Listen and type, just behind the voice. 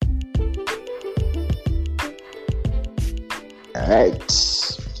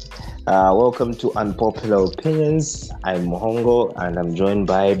Right. Welcome to Unpopular Opinions. I'm Mohongo and I'm joined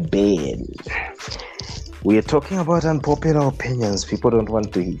by Ben. We are talking about unpopular opinions. People don't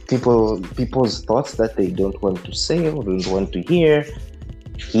want to people's thoughts that they don't want to say or don't want to hear.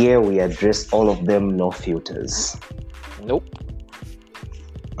 Here we address all of them, no filters. Nope.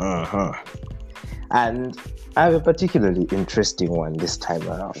 And I have a particularly interesting one this time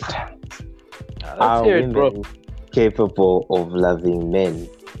around. Let's hear it, bro. Capable of loving men?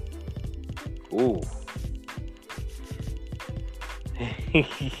 Ooh.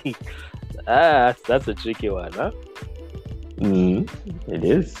 That's a tricky one, huh? It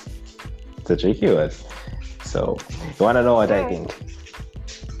is. It's a tricky one. So, you want to know what I think?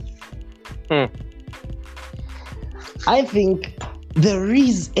 I think there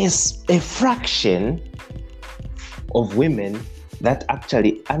is a fraction of women that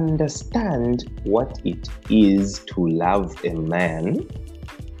actually understand what it is to love a man,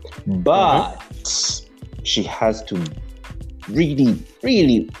 but she has to really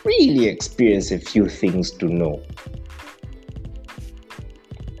experience a few things to know.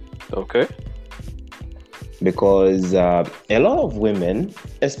 Okay. Because a lot of women,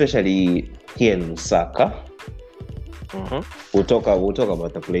 especially here in Lusaka, we'll talk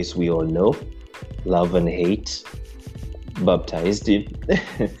about the place we all know, love and hate, baptized it.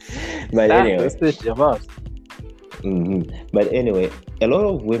 But anyway, a lot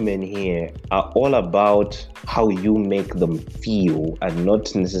of women here are all about how you make them feel and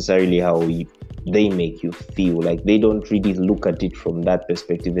not necessarily how they make you feel. Like, they don't really look at it from that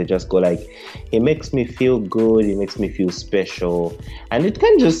perspective. They just go like, it makes me feel good, it makes me feel special, and it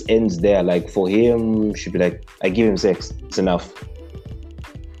kind of just ends there. Like, for him, she'd be like, I give him sex, it's enough.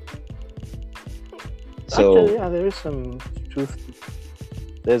 So actually, there is some truth.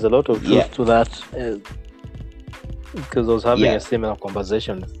 There's a lot of truth to that. Because I was having a similar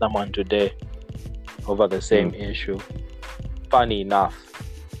conversation with someone today over the same issue. Funny enough,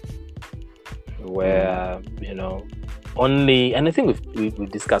 where only, and I think we've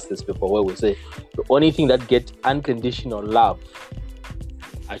discussed this before, where we say the only thing that gets unconditional love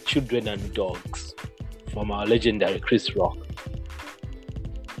are children and dogs, from our legendary Chris Rock.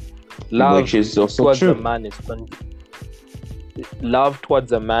 Love which is also towards true. a man is love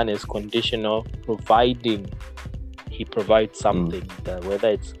towards a man is conditional, providing he provides something, whether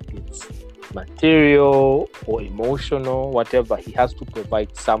it's material or emotional, whatever. He has to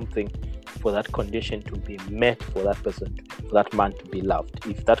provide something for that condition to be met, for that person, for that man to be loved.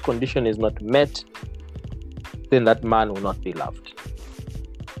 If that condition is not met, then that man will not be loved.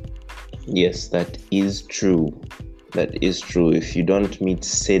 Yes, that is true. That is true if you don't meet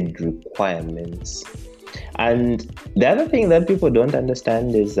said requirements. And the other thing that people don't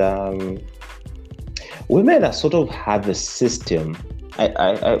understand is women are sort of have a system.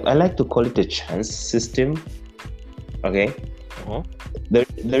 I like to call it a chance system. Okay? The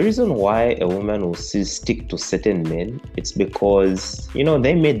reason why a woman will stick to certain men, it's because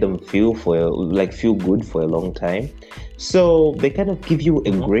they made them feel good for a long time. So they kind of give you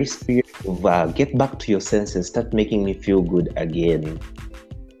a grace period of get back to your senses, start making me feel good again.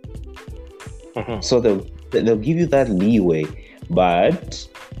 So they'll give you that leeway, but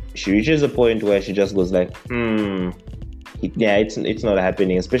she reaches a point where she just goes like, it's not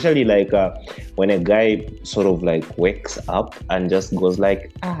happening. Especially like when a guy sort of like wakes up and just goes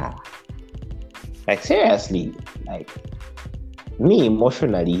like, like seriously, like me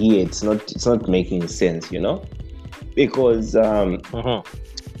emotionally here, it's not making sense, because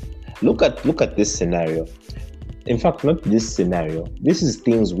look at this scenario. In fact, not this scenario. This is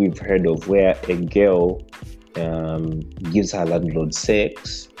things we've heard of where a girl gives her landlord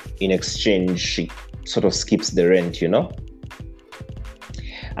sex. In exchange, she sort of skips the rent,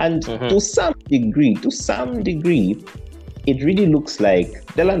 And to some degree, it really looks like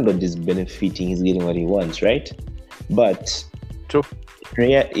the landlord is benefiting, he's getting what he wants, right? But true.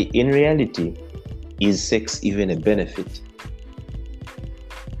 In reality, is sex even a benefit?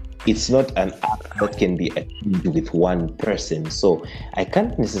 It's not an act that can be achieved with one person, so I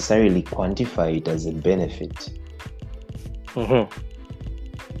can't necessarily quantify it as a benefit.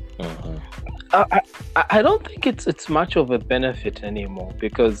 I don't think it's much of a benefit anymore,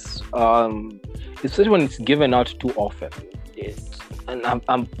 because especially when it's given out too often. And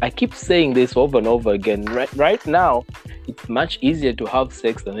I keep saying this over and over again. Right now, it's much easier to have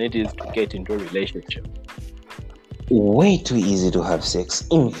sex than it is to get into a relationship. Way too easy to have sex.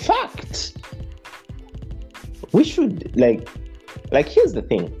 In fact, we should like here's the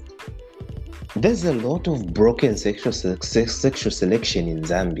thing. There's a lot of broken sexual selection in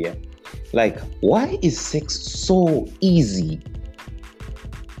Zambia. Like, why is sex so easy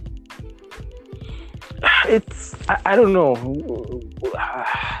I don't know.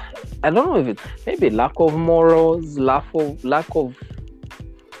 I don't know if it's maybe lack of morals, lack of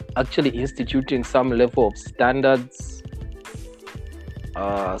actually instituting some level of standards.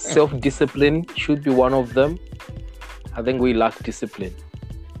 Self-discipline should be one of them. I think we lack discipline.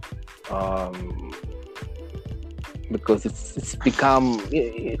 Because it's become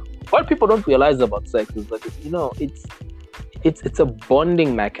what people don't realize about sex is that it's a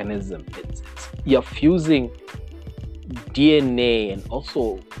bonding mechanism. You're fusing DNA, and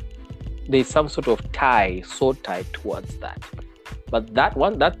also there's some sort of soul tie towards that. But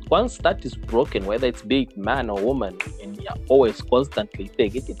once that is broken, whether it's big man or woman, and you're always constantly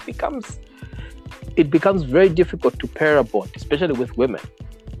thing, it becomes very difficult to pair a bond, especially with women.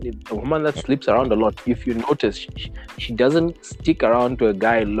 A woman that sleeps around a lot, if you notice, she doesn't stick around to a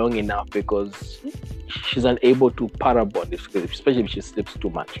guy long enough because she's unable to pair a bond, especially if she sleeps too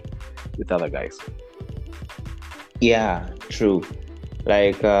much with other guys. Yeah, true.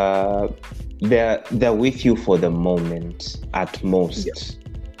 Like they're with you for the moment at most. Yeah.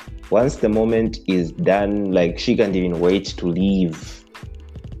 Once the moment is done, like she can't even wait to leave.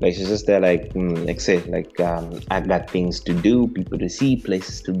 Like she's just there, like I got things to do, people to see,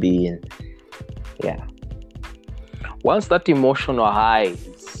 places to be, and yeah. Once that emotional high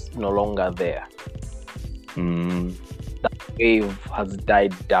is no longer there, that wave has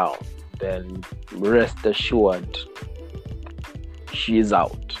died down, then rest assured, she's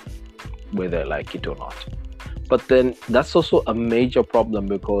out, whether I like it or not. But then that's also a major problem,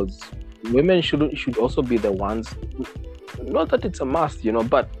 because women should also be the ones. Not that it's a must,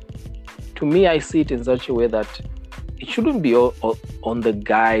 but to me, I see it in such a way that it shouldn't be on the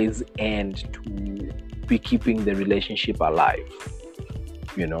guy's end to be keeping the relationship alive,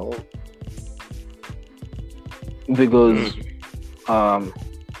 because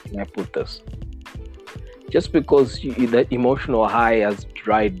can I put this? Just because that emotional high has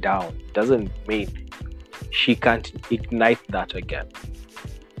dried down doesn't mean she can't ignite that again.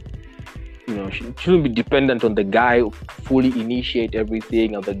 She shouldn't be dependent on the guy to fully initiate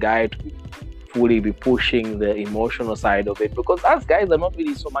everything, or the guy to fully be pushing the emotional side of it, because us guys are not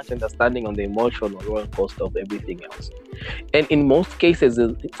really so much understanding on the emotional roller coaster of everything else. And in most cases,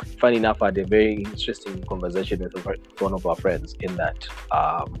 funny enough, I had a very interesting conversation with one of our friends in that,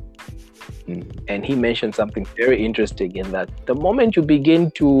 and he mentioned something very interesting in that the moment you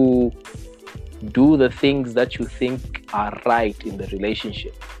begin to do the things that you think are right in the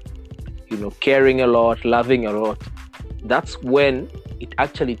relationship, caring a lot, loving a lot, that's when it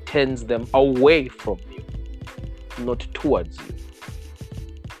actually turns them away from you, not towards you.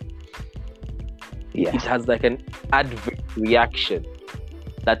 Yeah. It has like an adverse reaction.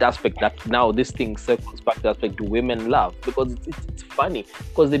 That aspect, that now this thing circles back to the aspect do women love, because it's funny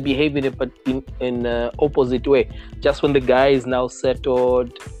because they behave in an opposite way. Just when the guy is now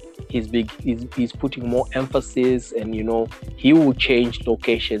settled, he's putting more emphasis, and he will change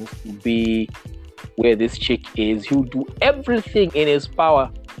locations to be where this chick is. He'll do everything in his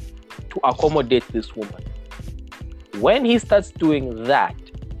power to accommodate this woman. When he starts doing that,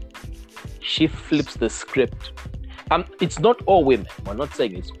 she flips the script. It's not all women. We're not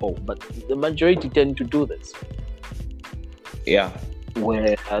saying it's all, but the majority tend to do this. Yeah.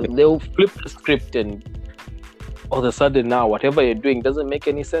 Where they'll flip the script, and all of a sudden now whatever you're doing doesn't make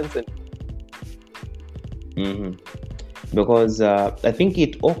any sense. Because I think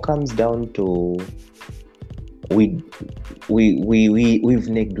it all comes down to we've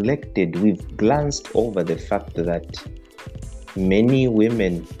neglected, we've glanced over the fact that many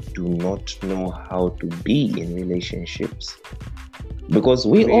women do not know how to be in relationships, because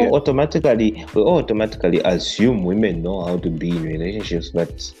we all automatically assume women know how to be in relationships.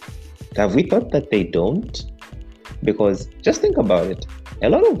 But have we thought that they don't? Because just think about it. A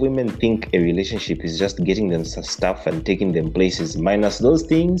lot of women think a relationship is just getting them some stuff and taking them places. Minus those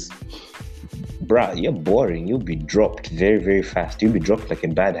things, bruh, you're boring. You'll be dropped very, very fast. You'll be dropped like a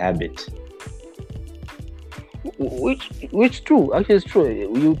bad habit. Which true, actually it's true.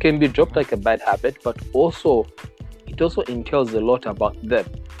 You can be dropped like a bad habit, but also it also entails a lot about them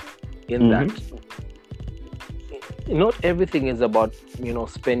in that not everything is about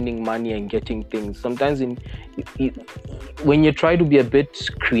spending money and getting things. Sometimes when you try to be a bit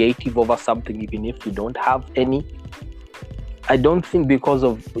creative over something, even if you don't have any, I don't think because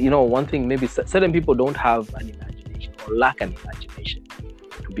of one thing, maybe certain people don't have an imagination or lack an imagination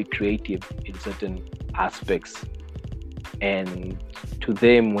to be creative in certain aspects, and to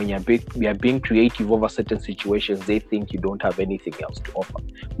them, when you're being creative over certain situations, they think you don't have anything else to offer,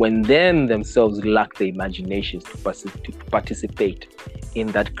 when them themselves lack the imaginations to participate in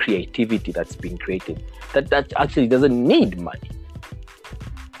that creativity that's being created that actually doesn't need money.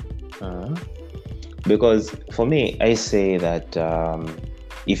 Because for me, I say that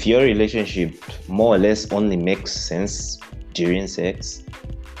if your relationship more or less only makes sense during sex,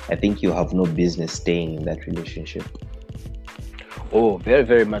 I think you have no business staying in that relationship. Oh, very,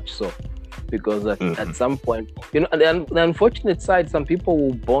 very much so. Because at some point, the unfortunate side, some people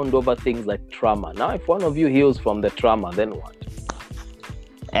will bond over things like trauma. Now, if one of you heals from the trauma, then what?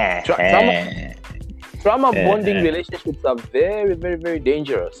 Trauma bonding relationships are very, very, very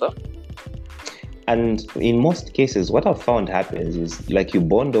dangerous. Huh? And in most cases, what I've found happens is like you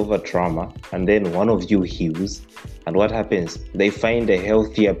bond over trauma and then one of you heals. And what happens? They find a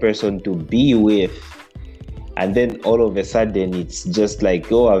healthier person to be with. And then all of a sudden, it's just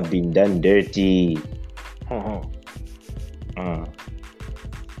like, oh, I've been done dirty.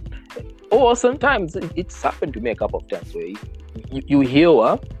 Or sometimes it's happened to me a couple of times where you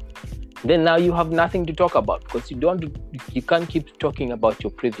heal, then now you have nothing to talk about because you can't keep talking about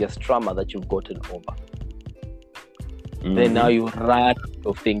your previous trauma that you've gotten over. Then now you run out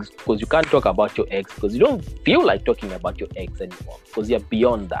of things because you can't talk about your ex because you don't feel like talking about your ex anymore because you're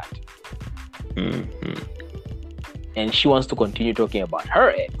beyond that. And she wants to continue talking about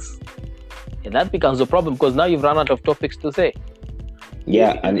her ex. And that becomes a problem because now you've run out of topics to say.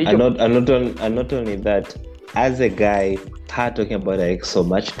 Yeah, and not only that, as a guy, her talking about her ex so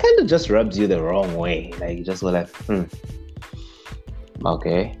much kind of just rubs you the wrong way. Like, you just go like,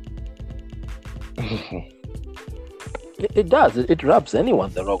 okay. It does. It rubs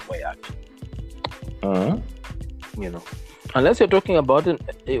anyone the wrong way, actually. Unless you're talking about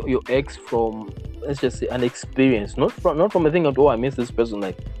your ex from, let's just say, an experience, not from a thing of, oh, I miss this person,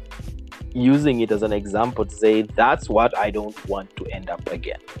 like using it as an example to say that's what I don't want to end up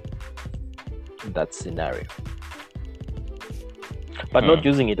again in that scenario, but not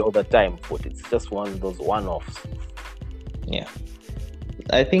using it all the time. But it's just one of those one-offs. Yeah,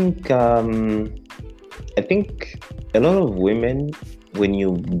 I think a lot of women, when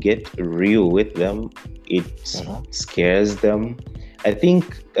you get real with them, it scares them. I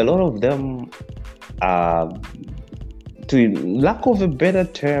think a lot of them to lack of a better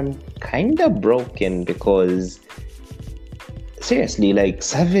term, kind of broken because seriously, like,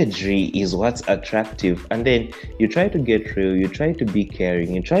 savagery is what's attractive. And then you try to get real, you try to be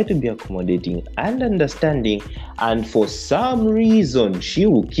caring, you try to be accommodating and understanding. And for some reason, she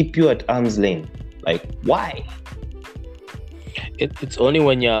will keep you at arm's length. Like, why? It's only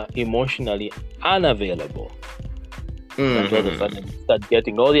when you're emotionally unavailable that all of a sudden you start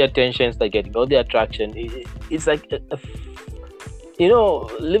getting all the attention, start getting all the attraction. It's like,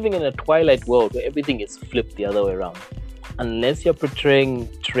 living in a twilight world where everything is flipped the other way around. Unless you're portraying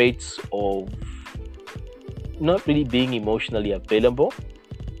traits of not really being emotionally available,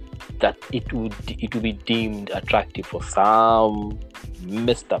 that it would be deemed attractive for some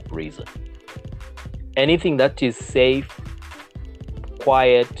messed up reason. Anything that is safe,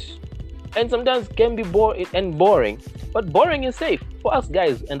 quiet, and sometimes can be boring, but boring is safe for us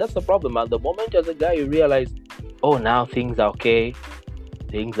guys, and that's the problem. At the moment as a guy you realize, oh, now things are okay,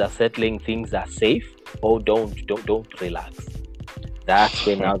 things are settling, things are safe. Oh, don't relax. That's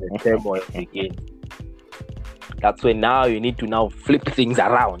when now the turmoil begins. That's when now you need to now flip things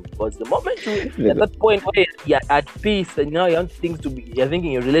around, because the moment you at that point where you're at peace and now you want things to be, you're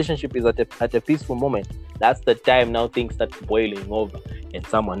thinking your relationship is at a peaceful moment, that's the time now things start boiling over and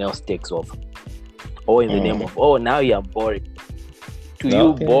someone else takes over. Or in the name of, oh, now you're boring. To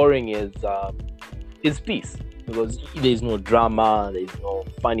you, boring is peace, because there's no drama, there's no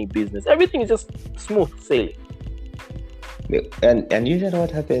funny business. Everything is just smooth sailing. And usually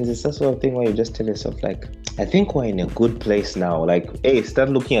what happens is that sort of thing where you just tell yourself, like, I think we're in a good place now. Like, hey, start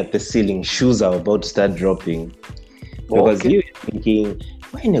looking at the ceiling. Shoes are about to start dropping. Because you're thinking,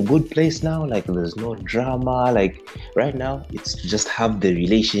 we're in a good place now. Like, there's no drama. Like, right now, it's to just have the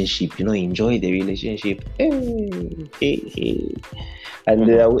relationship, enjoy the relationship. Hey. And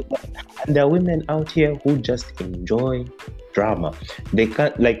there are women out here who just enjoy drama. They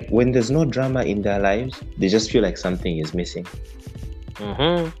can't, like, when there's no drama in their lives, they just feel like something is missing.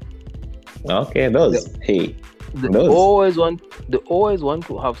 Okay, they always want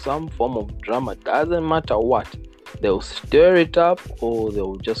to have some form of drama. Doesn't matter what, they'll stir it up or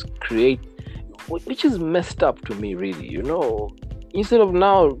they'll just create, which is messed up to me, really. Instead of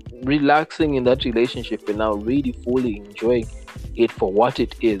now relaxing in that relationship and now really fully enjoying it for what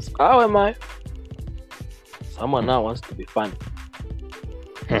it is. How am I? Someone now wants to be funny.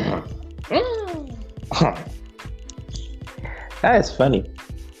 That is funny.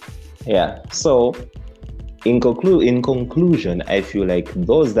 Yeah. So in conclusion, I feel like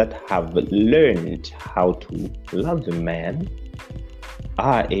those that have learned how to love a man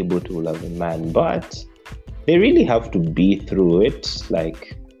are able to love a man, but they really have to be through it.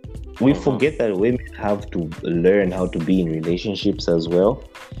 Like, we forget that women have to learn how to be in relationships as well.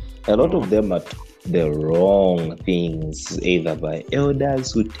 A lot of them are taught the wrong things, either by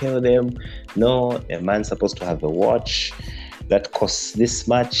elders who tell them, no, a man's supposed to have a watch that costs this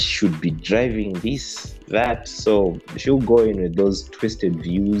much, should be driving this, that. So she'll go in with those twisted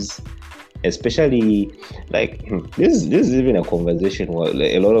views, especially like this is even a conversation where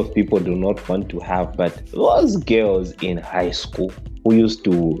a lot of people do not want to have, but those girls in high school who used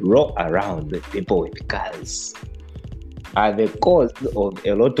to roll around with people with cars are the cause of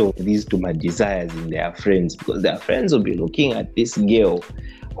a lot of these too much desires in their friends, because their friends will be looking at this girl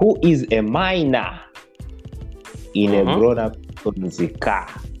who is a minor in a grown-up car.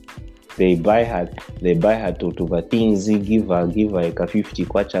 They buy her to things, give her like a 50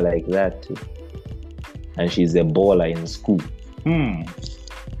 kwacha like that, and she's a baller in school.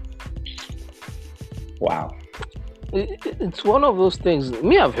 Wow. It's one of those things.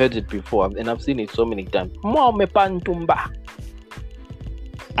 Me, I've heard it before, and I've seen it so many times. Mome pantumba.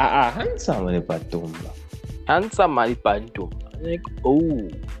 Handsome pantumba. Handsome pantumba. Like, oh,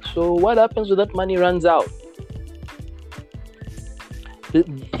 so what happens when that money runs out?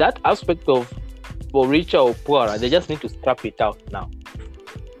 That aspect of for richer or poorer, they just need to scrap it out now.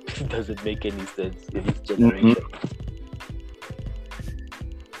 It doesn't make any sense in this generation.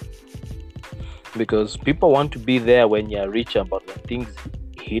 Because people want to be there when you're richer, but when things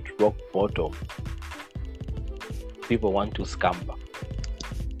hit rock bottom, people want to scamper.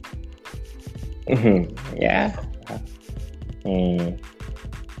 Yeah.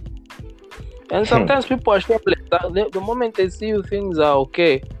 And sometimes people are shameless. The moment they see you, things are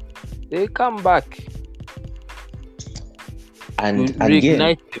okay, they come back. And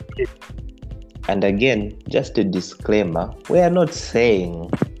again, just a disclaimer: we are not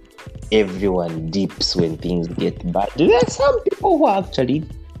saying everyone dips when things get bad. There are some people who are actually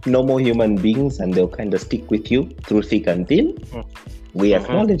normal human beings, and they'll kind of stick with you through thick and thin. We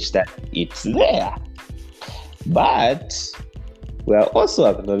acknowledge that it's there, but we are also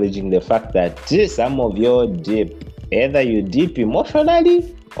acknowledging the fact that some of your dip, either you dip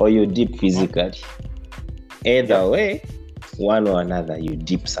emotionally or you dip physically. Either way, one or another, you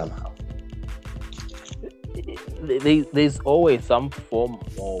dip somehow. There's always some form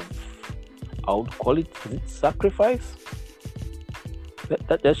of, I would call it sacrifice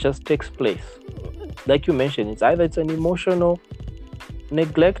that just takes place. Like you mentioned, it's either it's an emotional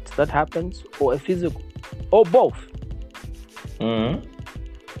neglect that happens, or a physical, or both.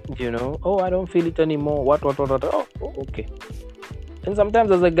 You know, I don't feel it anymore. What? Oh, okay. And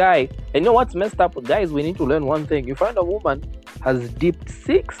sometimes as a guy, and you know what's messed up? Guys, we need to learn one thing. You find a woman has dipped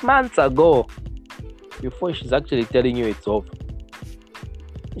 6 months ago before she's actually telling you it's over.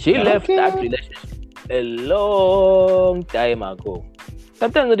 She left that relationship a long time ago.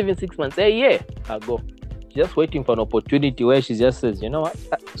 Sometimes not even 6 months, a year ago. She's just waiting for an opportunity where she just says, you know what,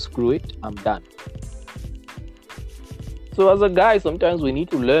 screw it, I'm done. So as a guy, sometimes we need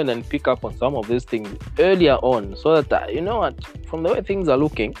to learn and pick up on some of these things earlier on, so that, you know what, from the way things are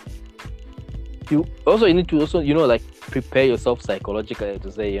looking, you need to like prepare yourself psychologically to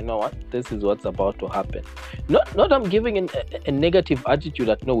say, you know what, this is what's about to happen. Not I'm giving a negative attitude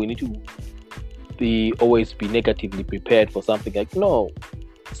that no, we need to always be negatively prepared for something. Like, no,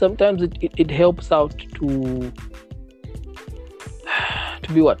 sometimes it helps out to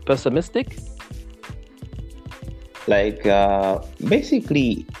be pessimistic. Like,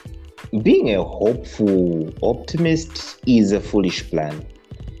 basically, being a hopeful optimist is a foolish plan.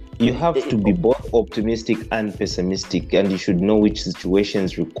 You have to be both optimistic and pessimistic, and you should know which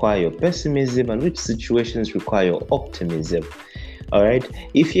situations require pessimism and which situations require optimism. All right?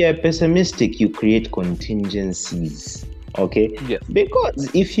 If you're pessimistic, you create contingencies. Okay? Yes. Because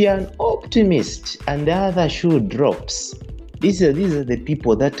if you're an optimist and the other shoe drops, these are the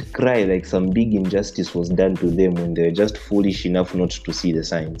people that cry like some big injustice was done to them when they're just foolish enough not to see the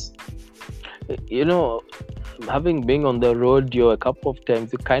signs. You know, having been on the rodeo a couple of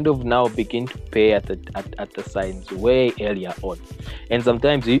times, you kind of now begin to pay at the signs way earlier on. And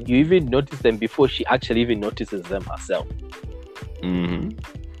sometimes you even notice them before she actually even notices them herself.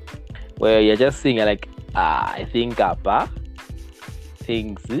 Where you're just seeing like, I think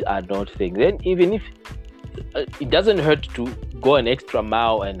things are not things. Then even if it doesn't hurt to go an extra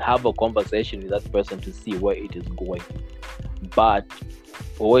mile and have a conversation with that person to see where it is going, but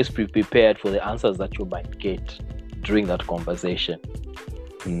always be prepared for the answers that you might get during that conversation.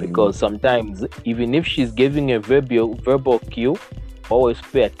 Because sometimes, even if she's giving a verbal cue, always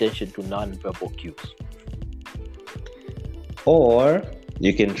pay attention to non-verbal cues. Or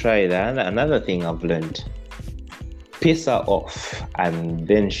you can try that. Another thing I've learned: piss her off, and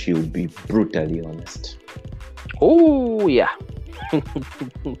then she'll be brutally honest. Oh yeah.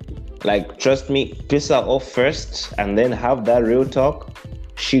 Like, trust me, piss her off first, and then have that real talk.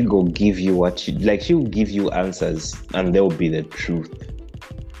 She go give you what you like. She'll give you answers, and they'll be the truth.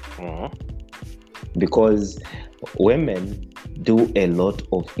 Because women do a lot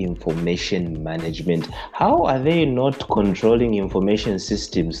of information management. How are they not controlling information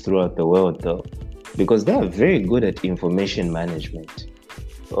systems throughout the world, though? Because they are very good at information management.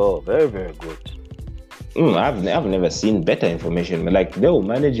 Oh, very, very good. I've never seen better information. Like, they'll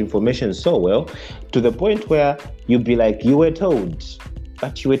manage information so well, to the point where you'd be like, you were told,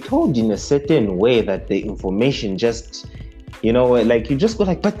 but you were told in a certain way that the information just, like, you just go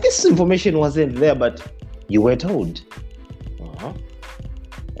like, but this information wasn't there, but you were told.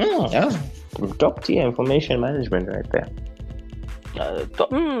 Yeah, top tier information management right there. They're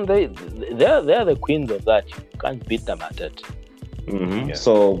the queens of that. You can't beat them at it. Yeah.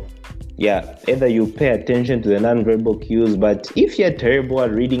 So, yeah, either you pay attention to the non-verbal cues, but if you're terrible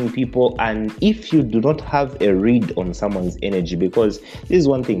at reading people, and if you do not have a read on someone's energy, because this is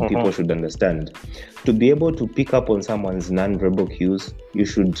one thing people should understand. To be able to pick up on someone's non-verbal cues, you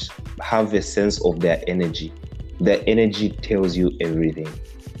should have a sense of their energy. Their energy tells you everything.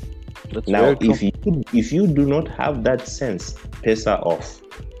 That's now, if you do not have that sense, piss her off.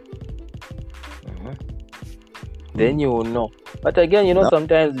 Then you will know. But again,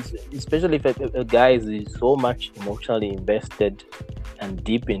 sometimes, especially if a guy is so much emotionally invested and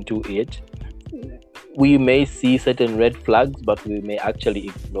deep into it, we may see certain red flags, but we may actually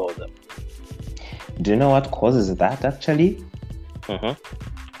ignore them. Do you know what causes that, actually?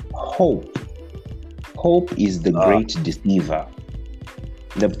 Hope. Hope is the great deceiver.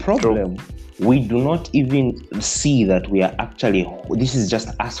 The problem, we do not even see that we are actually, this is just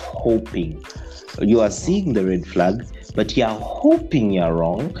us hoping. You are seeing the red flags, but you are hoping you're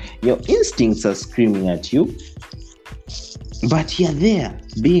wrong. Your instincts are screaming at you, but you're there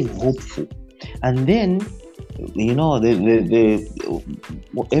being hopeful. And then, the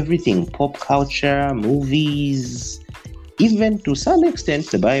everything, pop culture, movies, even to some extent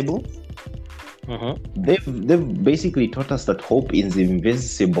the Bible, they've basically taught us that hope is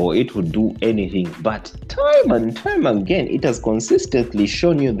invincible. It would do anything. But time and time again, it has consistently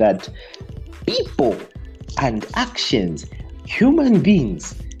shown you that people and actions, human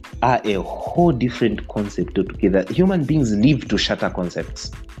beings, are a whole different concept altogether. Human beings live to shatter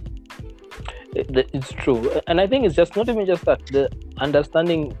concepts. It's true. And I think it's just not even just that, the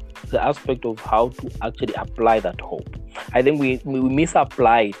understanding the aspect of how to actually apply that hope. I think we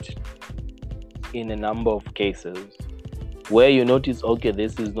misapply it in a number of cases where you notice, okay,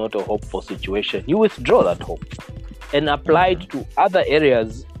 this is not a hopeful situation. You withdraw that hope and apply it to other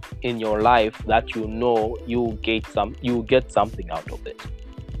areas in your life that you get something out of it,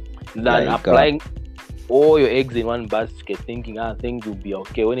 than applying all your eggs in one basket, thinking things will be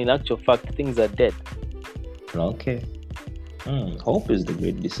okay, when in actual fact things are dead. Okay. Hope is the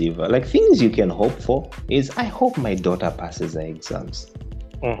great deceiver. Like, things you can hope for is, I hope my daughter passes her exams.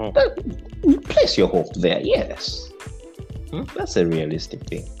 Place your hope there. Yes. That's a realistic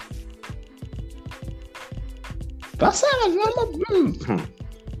thing.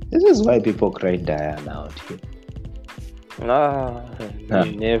 This is why people cry Diana out here.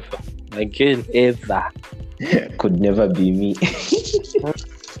 Never. Again, ever. Could never be me.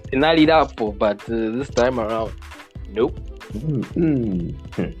 But this time around, nope.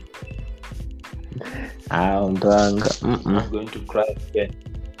 I'm going to cry again.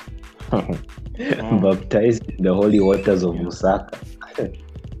 Baptized in the holy waters of Lusaka.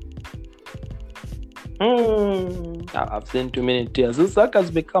 I've seen too many tears. Lusaka has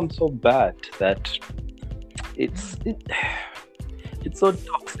become so bad that it's so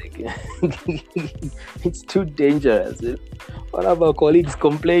toxic. It's too dangerous. One of our colleagues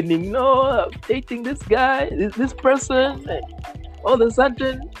complaining, no, I'm dating this guy, this person, all of a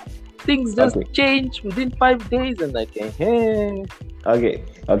sudden things just change within 5 days, and like, hey. Okay.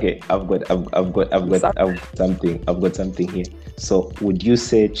 I've got something here. So, would you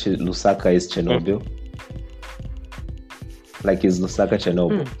say Lusaka is Chernobyl? Like, is Lusaka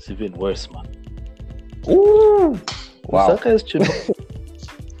Chernobyl? It's even worse, man. Ooh, wow. Lusaka is Chernobyl.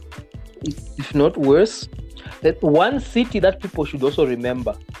 If not worse, that one city that people should also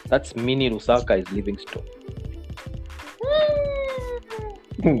remember, that's mini Lusaka, is Livingstone.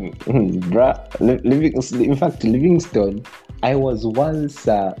 In fact, Livingstone I was once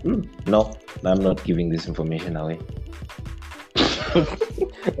no, I'm not giving this information away.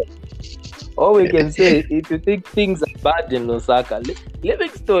 All we can say, if you think things are bad in Lusaka,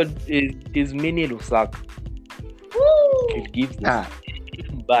 Livingstone is mini Lusaka. It gives this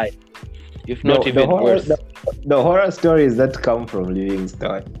by, if not even worse. The horror stories that come from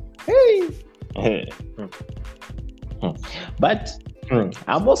Livingstone. Hey. But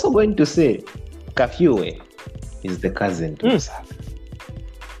I'm also going to say Kafue is the cousin to Lusaka.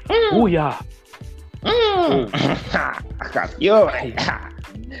 Oh yeah. Kafue.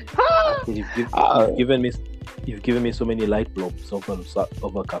 You've given me so many light bulbs over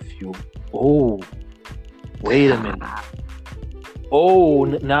Kafue. Oh, wait a minute. Oh,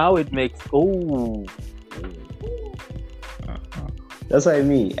 now it makes. Oh, that's what I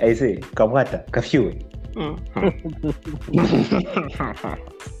mean. I say Kamwata Kafue.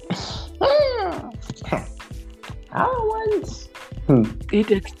 I want.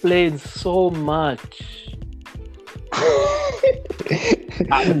 It explains so much.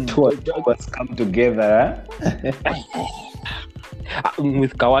 Two of us come together.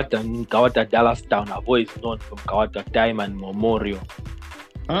 With Kawata Dallas Town, Avo is known from Kawata Time and Memorial.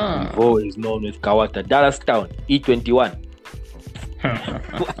 Avo is known with Kawata Dallas Town, E21.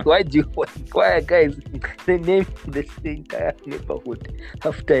 Why guys, they name the entire neighborhood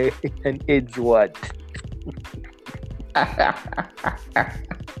after an AIDS word?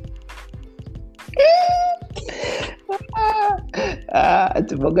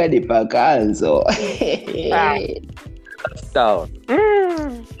 Tupogani pakanzo. Down.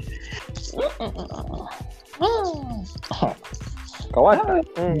 Kawata.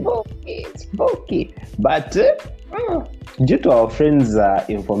 It's bulky. But due to our friends'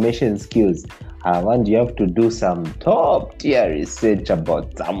 information skills, you have to do some top tier research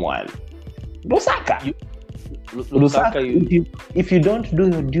about someone. Lusaka. If you don't do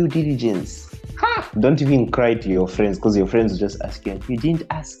your due diligence, don't even cry to your friends because your friends will just ask you. You didn't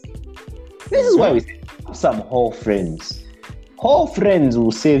ask. This is why we have some whole friends. Whole friends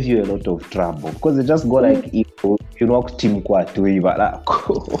will save you a lot of trouble because they just go like, if you know, team kwatu.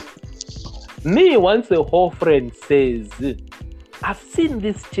 Me, once a whole friend says, I've seen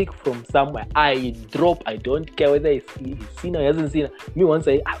this chick from somewhere, I drop. I don't care whether he's seen or he hasn't seen her. Me, once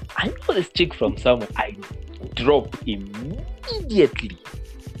I know this chick from somewhere, I drop immediately.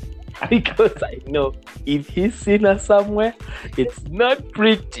 Because I know if he's seen her somewhere, it's not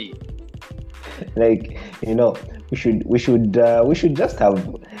pretty. Like, you know, we should just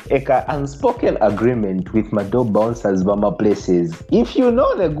have an unspoken agreement with my dog bouncers Bama places. If you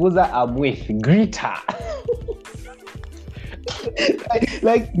know the Guza I'm with, greet her.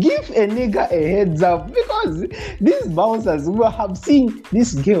 like give a nigga a heads up because these bouncers will have seen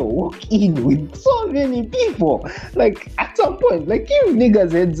this girl walk in with so many people. Like at some point, like give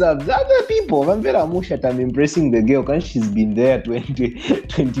niggas heads up. The other people, I'm impressing the girl because she's been there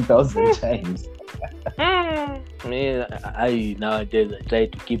 20,000 times. I nowadays I try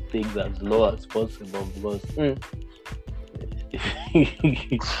to keep things as low as possible because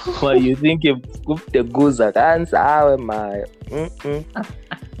well, you think if the goose are dance, how am I?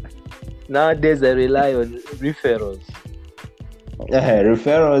 Nowadays I rely on referrals.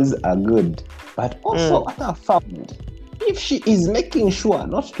 Referrals are good, but also what I found, if she is making sure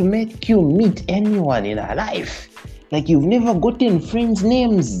not to make you meet anyone in her life, like you've never gotten friends'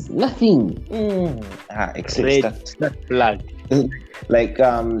 names, nothing. Except that flag. Like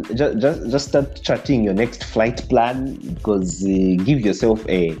just start chatting your next flight plan because give yourself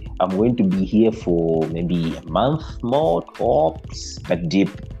I'm going to be here for maybe a month more tops, but deep.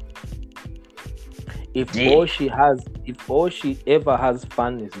 If all she ever has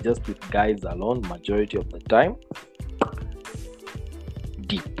fun is just with guys alone majority of the time,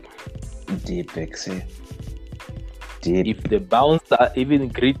 deep. If the bouncer even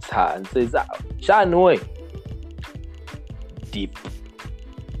greets her and says, Shanway, deep.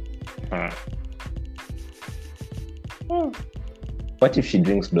 What if she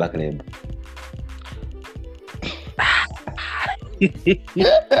drinks black label?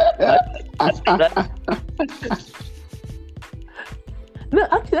 No,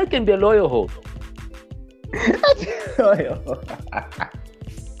 actually, that can be a loyal hold.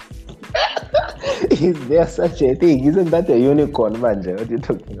 Is there such a thing? Isn't that a unicorn, Manja? What are you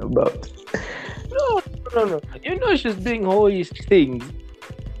talking about? No. You know she's doing all these things,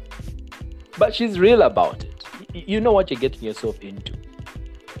 but she's real about it. You know what you're getting yourself into.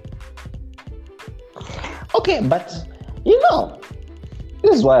 Okay, but you know,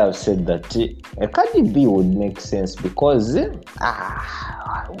 this is why I've said that a Cardi B would make sense because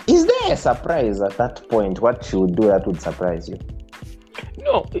is there a surprise at that point? What she would do that would surprise you?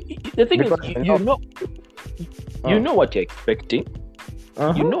 No, the thing is, you know what you're expecting.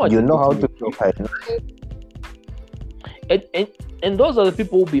 You know what how to do it. And those are the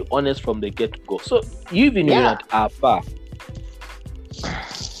people who be honest from the get-go. So even you're not APA,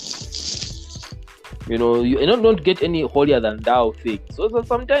 you don't get any holier than thou thing. So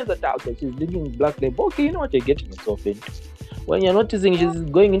sometimes she's drinking black label. Okay, you know what you're getting yourself into. When you're noticing she's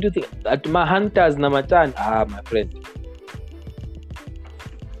going into things at my hunters namatan, my friend,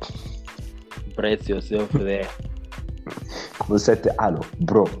 brace yourself there. Hello,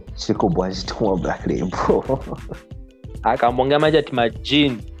 bro. Chiko bwajitwa black label. Akamwongea maji ati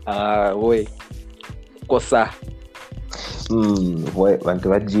majini. We kosa. We bantu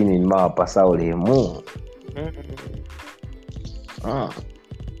bajini nima pasa ulemu.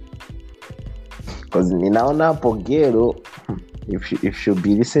 Because ninaona hapo gero, if she'll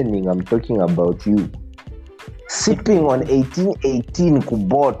be listening, I'm talking about you. Sipping on 1818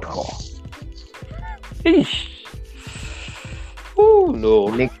 kuboto. Oh no.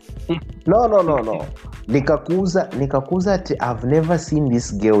 No. Nikakuza ati I've never seen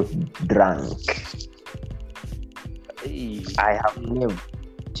this girl drunk. I have never.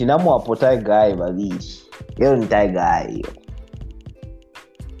 Chinamu apotai guy babish. Yo ni tai guy.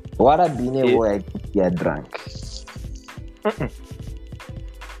 What have been able to get drunk?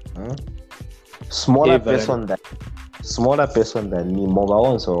 Smaller person than me. Moba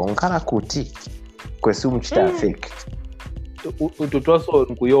onso onkana kuti. Kwesu mchita fake. Ututoso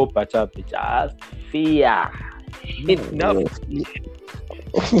nkuyopa chapi. Just fear. Enough.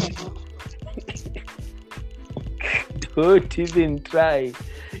 Don't even try.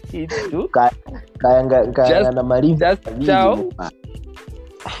 It's too.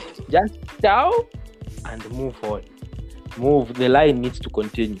 Just chow and move on. Move. The line needs to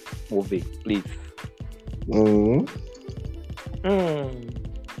continue moving, please. And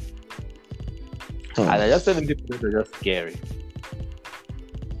I just tell them people that are just scary.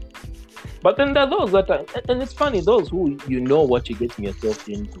 But then there are those that are, and it's funny, those who you know what you're getting yourself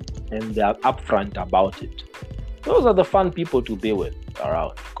into and they are upfront about it. Those are the fun people to be with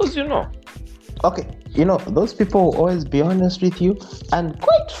around. Because Okay, those people will always be honest with you, and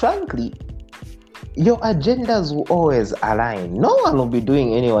quite frankly, your agendas will always align. No one will be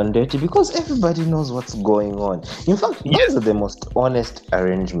doing anyone dirty because everybody knows what's going on. In fact, those are the most honest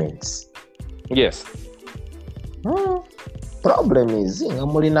arrangements. Yes. Problem is,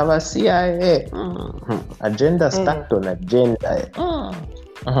 agenda stacked on agenda.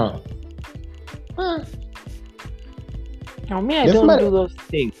 Now, me, I don't do those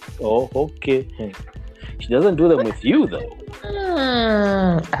things. Oh, okay. She doesn't do them with you, though.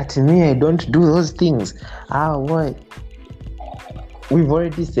 At me, I don't do those things. Why? We've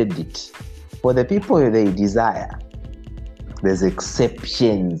already said it. For the people they desire, there's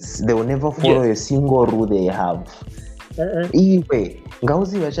exceptions. They will never follow a single rule they have. Anyway,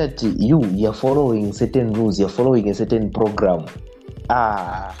 you're following certain rules, you're following a certain program.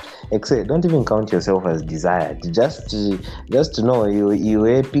 Except don't even count yourself as desired. Just to know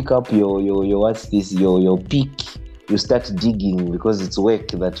you pick up your what's this, your peak. You start digging because it's work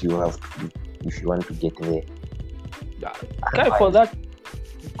that you have to do if you want to get there. Okay, for that,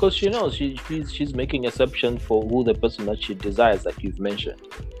 because she knows she's making exception for who the person that she desires, that you've mentioned.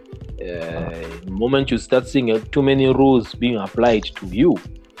 The moment you start seeing too many rules being applied to you,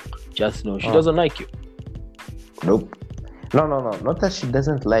 just know she doesn't like you. Nope. No. Not that she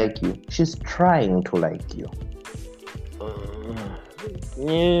doesn't like you. She's trying to like you.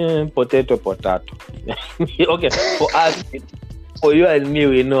 Potato. Okay, for us, for you and me,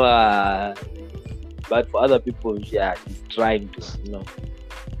 we know. But for other people, she's trying to,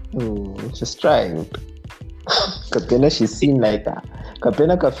 She's trying. Kapena, she's seen like that.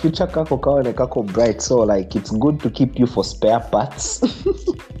 Kapena ka future kako kaone kako bright, so like it's good to keep you for spare parts.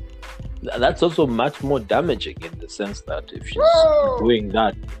 That's also much more damaging in the sense that if she's doing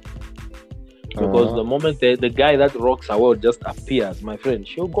that, because the moment the guy that rocks her world just appears, my friend,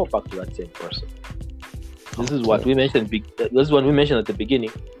 she'll go back to that same person. This is what we mentioned. This is what we mentioned at the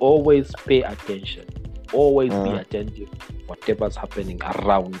beginning. Always pay attention. Always be attentive. Whatever's happening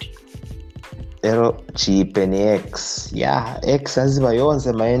around you. Ero chipeni X. Yeah, X has my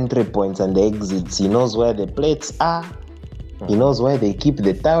entry points and the exits. He knows where the plates are. He knows where they keep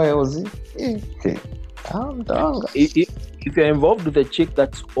the towels. If you're involved with a chick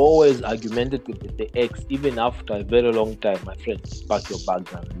that's always argumentative with the ex, even after a very long time, my friend, pack your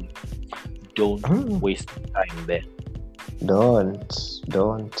bags and leave. Don't waste time there. Don't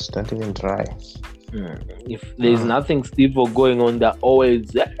even try. If there's nothing civil going on, they're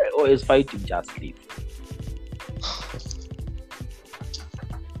always fighting. Just leave.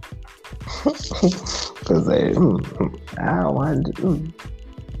 Because I want.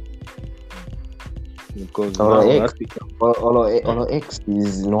 Because X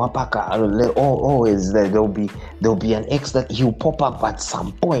is no apaka. Always there'll be an X that he'll pop up at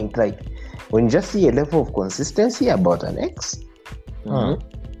some point. Like when you just see a level of consistency about an X.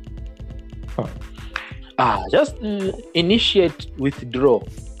 Just initiate withdrawal.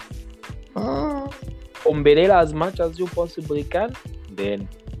 Umbrella as much as you possibly can, then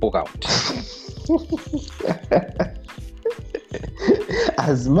walk out.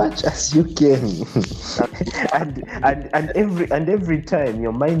 As much as you can. and every time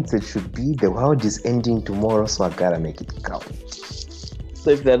your mindset should be the world is ending tomorrow, so I gotta make it count.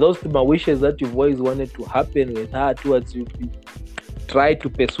 So if there are those wishes that you've always wanted to happen with her towards you, try to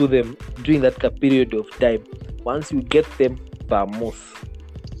pursue them during that period of time. Once you get them, vamos.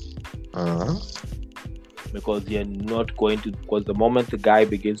 Because you're not going to, because the moment the guy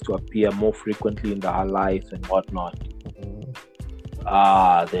begins to appear more frequently in her life and whatnot,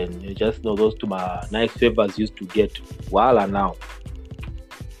 then you just know those two my nice favors used to get voila now.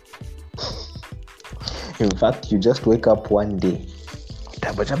 In fact, you just wake up one day,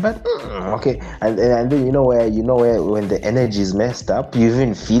 okay, and then you know where when the energy is messed up, you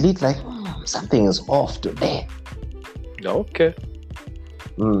even feel it like something is off today. Okay.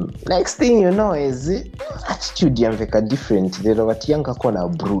 Next thing you know is attitude yamveka different. They rovati yanka kona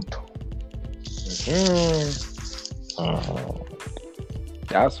brutal.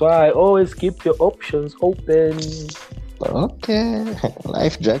 That's why I always keep your options open. Okay.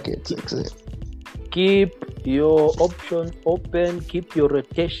 Life jackets. Keep your options open. Keep your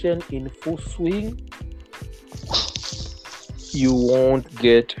rotation in full swing. You won't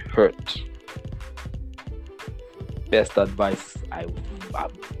get hurt. Best advice I'm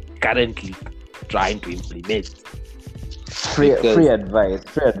currently trying to implement. Free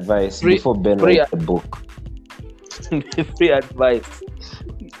advice before Ben writes the book. Free advice.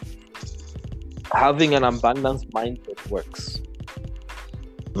 Having an abundance mindset works.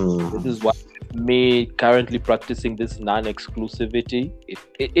 This is why me currently practicing this non-exclusivity.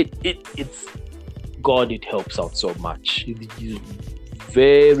 It's God. It helps out so much. It is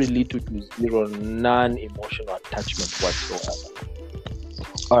very little to zero non-emotional attachment whatsoever.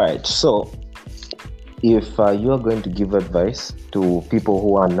 All right. So, if you are going to give advice to people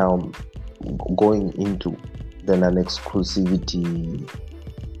who are now going into the non-exclusivity,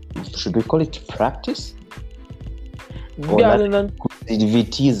 should we call it practice?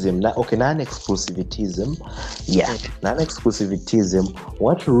 Non-exclusivitism. Non-exclusivitism. Yeah, non-exclusivitism.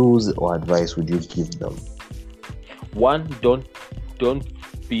 What rules or advice would you give them? One, don't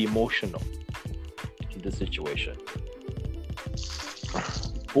be emotional in the situation.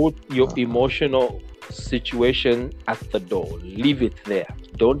 Put your emotional situation at the door. Leave it there.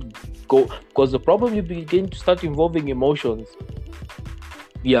 Don't go, because the problem you begin to start involving emotions,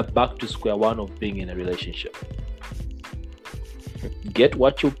 we are back to square one of being in a relationship. Get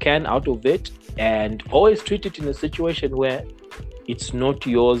what you can out of it, and always treat it in a situation where it's not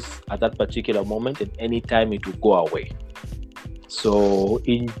yours at that particular moment, and anytime it will go away. So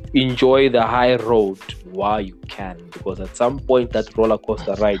enjoy the high road while you can, because at some point that roller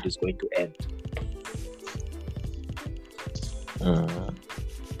coaster ride is going to end.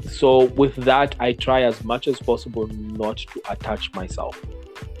 So with that, I try as much as possible not to attach myself,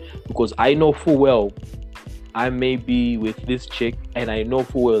 because I know full well I may be with this chick, and I know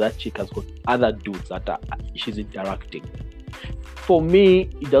full well that chick has got other dudes that she's interacting. For me,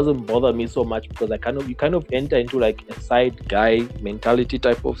 it doesn't bother me so much, because you kind of enter into like a side guy mentality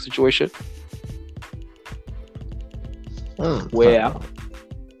type of situation, where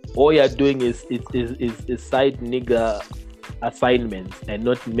all you're doing is side nigga assignments and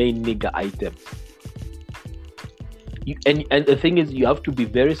not main nigga items. And the thing is, you have to be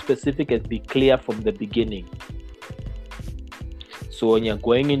very specific and be clear from the beginning. So when you're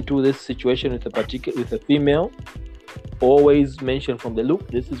going into this situation with a female, always mention from the look,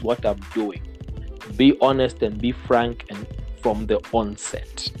 this is what I'm doing. Be honest and be frank, and from the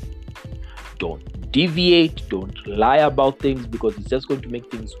onset. Don't deviate, don't lie about things, because it's just going to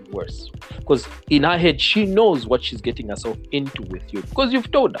make things worse. Because in her head, she knows what she's getting herself into with you, because you've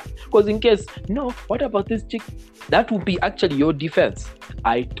told her. Because in case, no, what about this chick? That will be actually your defense.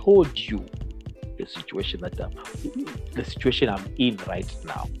 I told you the situation I'm in right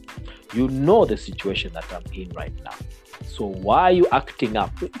now. You know the situation that I'm in right now. So why are you acting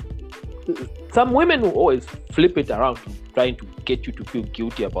up? Some women will always flip it around to trying to get you to feel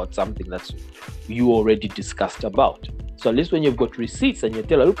guilty about something that's you already discussed about. So at least when you've got receipts and you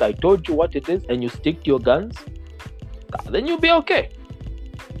tell her, look, I told you what it is, and you stick to your guns, then you'll be okay.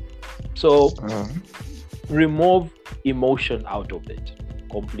 So remove emotion out of it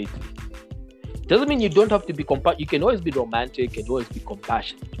completely. Doesn't mean you don't have to be you can always be romantic and always be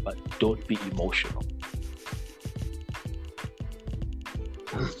compassionate, but don't be emotional.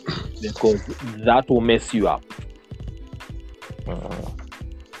 Because that will mess you up.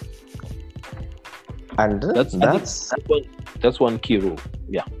 And that's one key rule.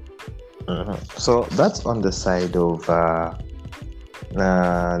 Yeah. So that's on the side of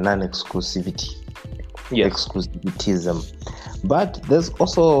non-exclusivity, exclusivitism. But there's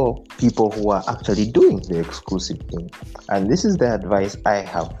also people who are actually doing the exclusive thing, and this is the advice I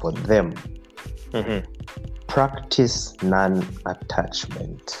have for them. Practice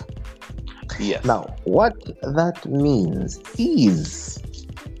non-attachment. Yes. Now, what that means is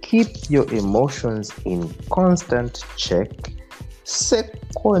keep your emotions in constant check.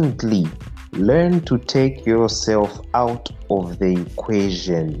 Secondly, learn to take yourself out of the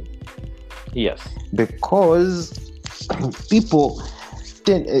equation. Yes. Because people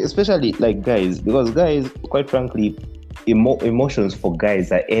tend, especially like guys, because guys, quite frankly, emotions for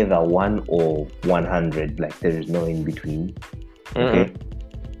guys are either 1 or 100, like there is no in between. Okay.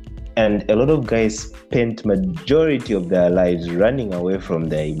 And a lot of guys spent majority of their lives running away from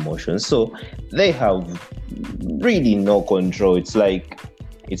their emotions, so they have really no control. It's like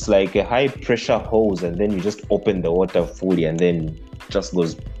a high pressure hose, and then you just open the water fully and then just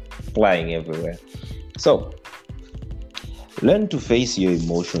goes flying everywhere. So learn to face your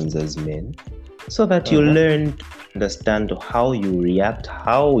emotions as men, so that you learn to understand how you react,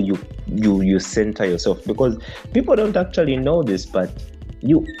 how you center yourself, because people don't actually know this, but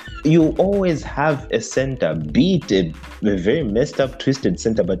you always have a center, be it a very messed up, twisted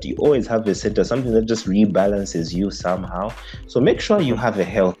center, but you always have a center, something that just rebalances you somehow. So make sure you have a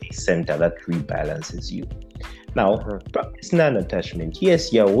healthy center that rebalances you. Now, practice non-attachment.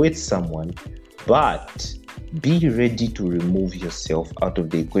 Yes, you're with someone, but be ready to remove yourself out of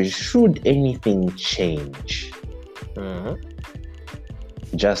the equation should anything change.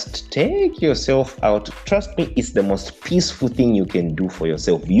 Just take yourself out. Trust me, it's the most peaceful thing you can do for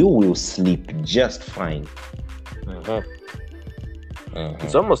yourself. You will sleep just fine.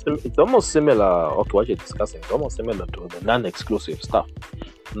 It's almost similar to what you're discussing. It's almost similar to the non-exclusive stuff,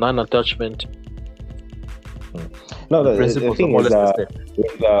 non-attachment. No, the thing is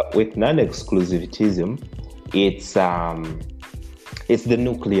with non-exclusivitism, it's the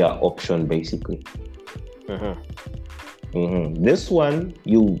nuclear option basically. This one,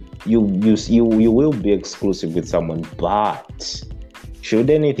 you will be exclusive with someone, but should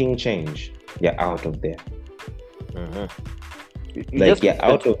anything change, you're out of there. You're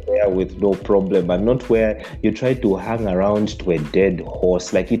out of there with no problem, and not where you try to hang around to a dead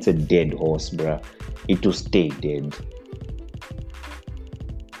horse. Like it's a dead horse, bruh. It will stay dead.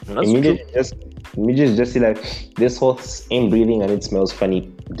 Immediately just see like this horse ain't breathing and it smells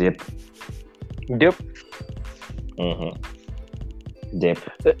funny. Dip.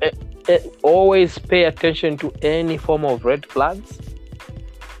 Always pay attention to any form of red flags.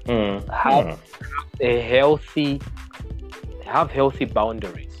 Have healthy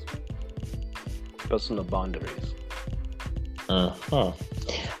boundaries, personal boundaries.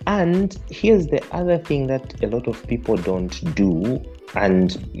 And here's the other thing that a lot of people don't do,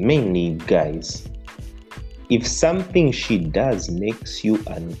 and mainly guys. If something she does makes you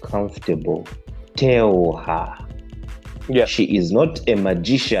uncomfortable, tell her. Yeah. She is not a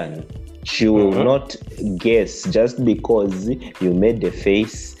magician. She will not guess just because you made a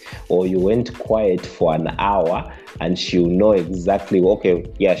face or you went quiet for an hour, and she'll know exactly, okay,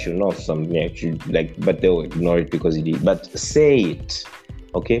 yeah, she'll know something, but they'll ignore it because you did. But say it,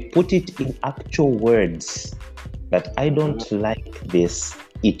 okay? Put it in actual words that I don't like this.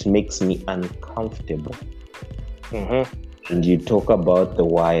 It makes me uncomfortable. And you talk about the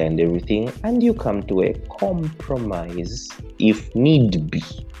why and everything, and you come to a compromise if need be.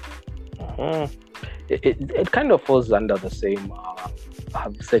 It kind of falls under the same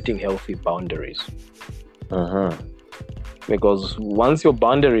setting healthy boundaries. Because once your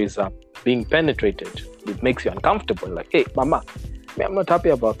boundaries are being penetrated, it makes you uncomfortable. Like, hey, mama, I'm not happy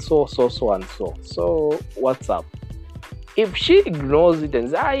about so and so. So what's up? If she ignores it and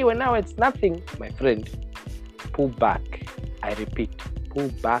says, you now it's nothing, my friend, pull back. I repeat, pull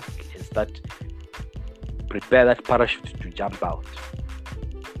back and prepare that parachute to jump out.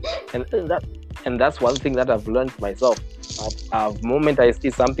 And that's one thing that I've learned myself. Moment I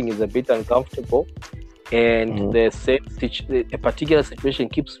see something is a bit uncomfortable, and the same a particular situation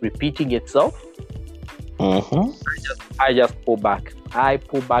keeps repeating itself, I just pull back. I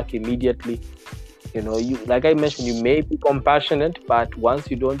pull back immediately. You know, you, like I mentioned, you may be compassionate, but once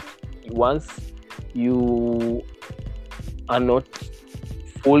you are not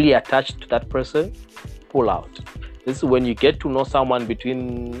fully attached to that person, pull out. This is when you get to know someone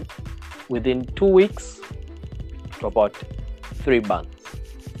within 2 weeks to about 3 months.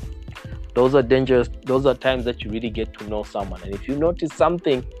 Those are dangerous. Those are times that you really get to know someone. And if you notice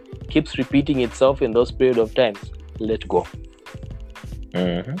something keeps repeating itself in those period of times, let go.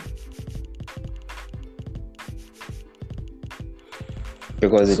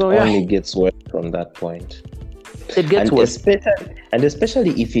 Because it only gets worse from that point. It gets worse.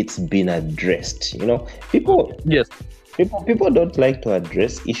 Especially if it's been addressed. You know, people don't like to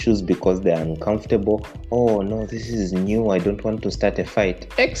address issues because they're uncomfortable. Oh no, this is new. I don't want to start a fight.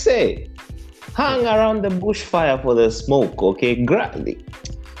 Hang around the bushfire for the smoke, okay? Get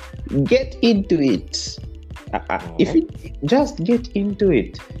into it. If it just get into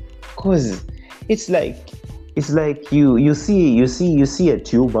it, cause it's like you see a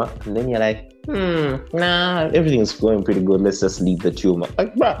tumor, and then you're like, nah, everything's going pretty good. Let's just leave the tumor.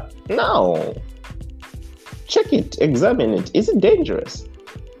 Like, bruh, no. Check it, examine it. Is it dangerous?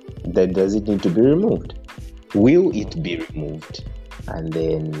 Then does it need to be removed? Will it be removed? And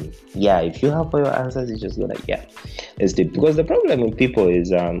then, if you have all your answers, you just go like, let's do it. Because the problem with people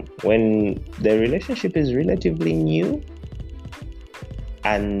is when the relationship is relatively new,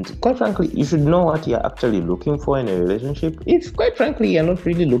 and quite frankly, you should know what you're actually looking for in a relationship. If, quite frankly, you're not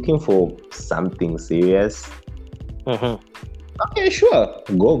really looking for something serious, okay, sure,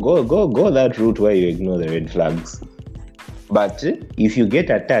 go that route where you ignore the red flags. But if you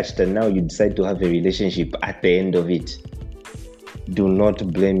get attached and now you decide to have a relationship at the end of it, do not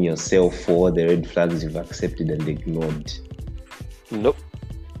blame yourself for the red flags you've accepted and ignored. Nope.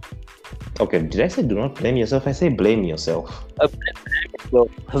 Okay, did I say do not blame yourself? I say blame yourself.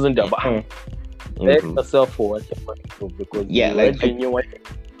 Blame yourself for what you're going through, because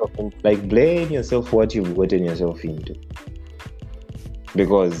blame yourself for what you've gotten yourself into.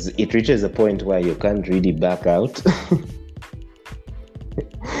 Because it reaches a point where you can't really back out.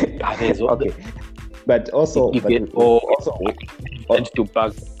 Okay. But also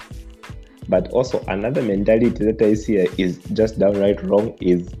another mentality that I see is just downright wrong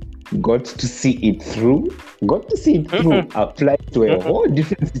is got to see it through. Apply to a whole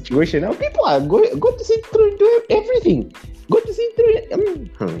different situation. Now people are got to see it through into everything. Got to see it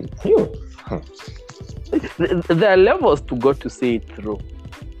through. There are levels to got to see it through.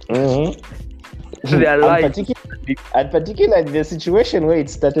 There are lives. And particularly the situation where it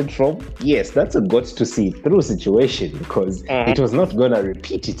started from, yes, that's a got to see it through situation, because it was not going to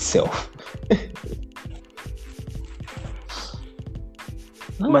repeat itself.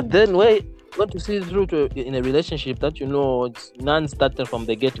 But then got to see it through in a relationship that it's non-starter from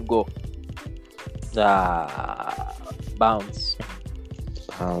the get-go. Bounce.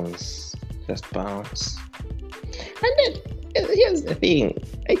 Just bounce. And then here's the thing,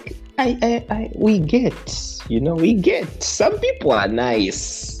 like we get some people are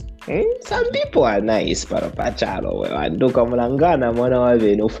nice. Some people are nice, parapachalo wanduka mulangana mwana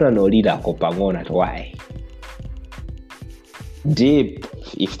wave nofuna nolida kopangona why deep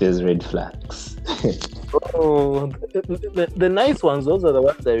if there's red flags. The nice ones, those are the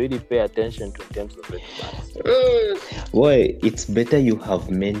ones I really pay attention to in terms of red flags. Boy, it's better you have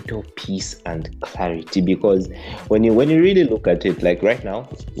mental peace and clarity, because when you really look at it, like right now,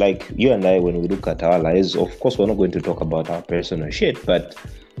 like you and I, when we look at our lives, of course we're not going to talk about our personal shit, but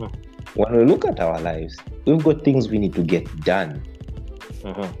when we look at our lives, we've got things we need to get done.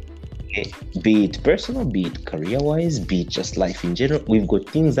 Be it personal, be it career-wise, be it just life in general, we've got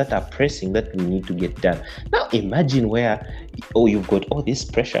things that are pressing that we need to get done. Now imagine where you've got all this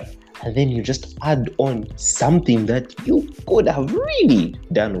pressure, and then you just add on something that you could have really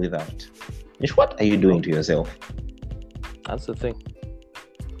done without. What are you doing to yourself? That's the thing.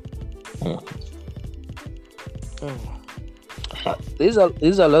 These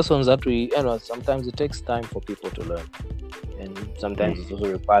are lessons that we, sometimes it takes time for people to learn. And sometimes it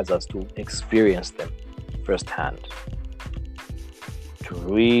also requires us to experience them firsthand, to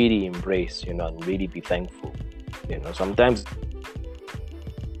really embrace, and really be thankful. Sometimes.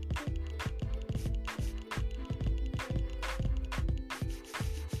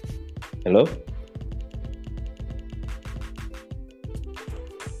 Hello,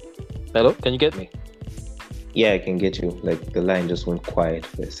 can you get me? Yeah, I can get you. Like the line just went quiet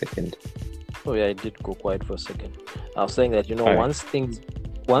for a second. Oh yeah, it did go quiet for a second. I was saying that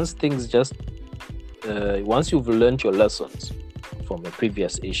once things just once you've learned your lessons from the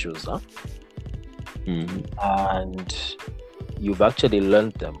previous issues, and you've actually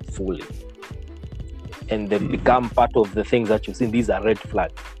learned them fully, and they become part of the things that you've seen, these are red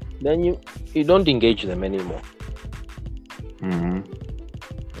flags, then you don't engage them anymore.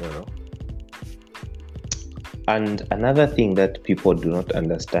 And another thing that people do not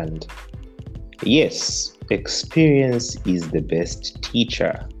understand, yes, experience is the best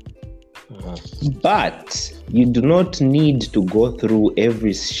teacher. But you do not need to go through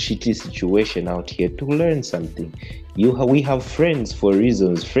every shitty situation out here to learn something. We have friends for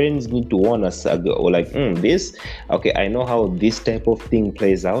reasons. Friends need to warn us, or like, this, okay, I know how this type of thing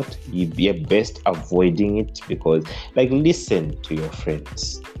plays out. You're best avoiding it, because, like, listen to your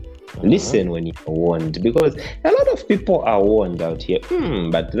friends. Listen when you're warned, because a lot of people are warned out here.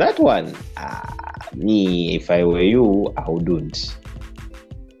 But that one, me, if I were you, I wouldn't.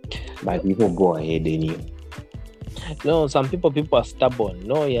 But people go ahead anyway. No, some people are stubborn.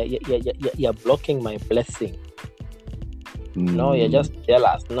 No, you're blocking my blessing. No, you're just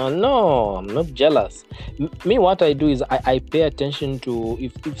jealous. No, I'm not jealous. Me, what I do is I pay attention to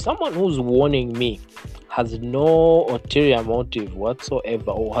if someone who's warning me has no ulterior motive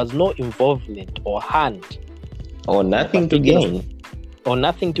whatsoever, or has no involvement or hand, or nothing to gain,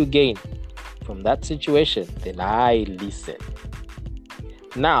 from that situation, then I listen.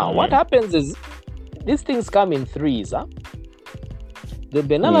 Now, what happens is these things come in threes. There'll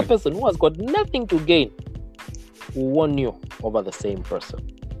be another person who has got nothing to gain, who warn you over the same person.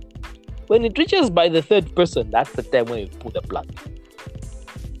 When it reaches by the third person, that's the time when you pull the plug.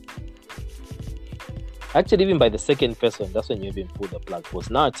 Actually, even by the second person, that's when you even pull the plug, because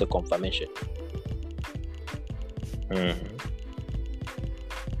now it's a confirmation.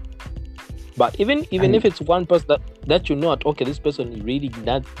 But even if it's one person that you know, okay, this person really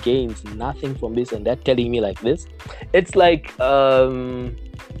gains nothing from this, and they're telling me like this, it's like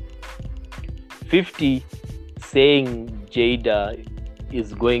 50 saying Jada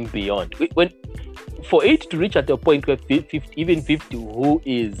is going beyond. When for it to reach at a point where 50, even 50, who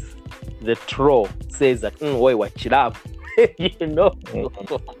is the troll, says that, wait, what you love,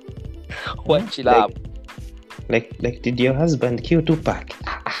 what you love. Like, did your husband kill Tupac?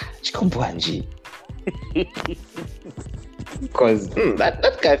 Chikombwanji. Because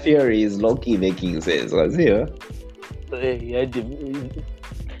that guy theory is low-key making sense, was he?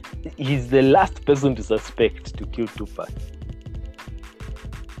 He's the last person to suspect to kill Tupac.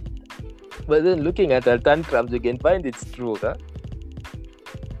 But then looking at tantrums, you can find it's true, huh?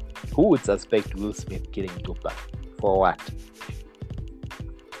 Who would suspect Will Smith killing Tupac? For what?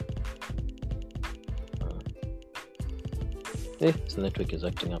 This network is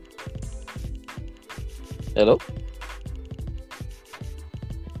acting up. Hello?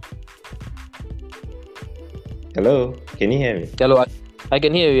 Hello? Can you hear me? Hello, I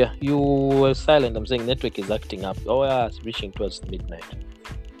can hear you. You were silent. I'm saying network is acting up. Oh yeah, it's reaching towards midnight.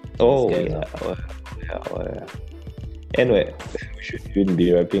 Oh yeah. Anyway, we shouldn't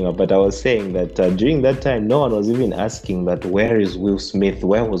be wrapping up. But I was saying that during that time, no one was even asking that where is Will Smith?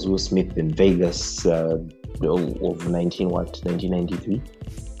 Where was Will Smith in Vegas of 1993?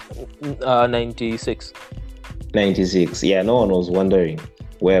 96. 96. Yeah, no one was wondering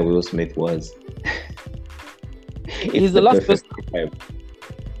where Will Smith was. He's the last person.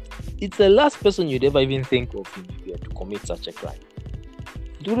 It's the last person you'd ever even think of if you had to commit such a crime.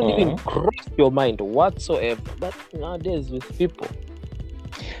 It wouldn't even cross your mind whatsoever. But nowadays with people.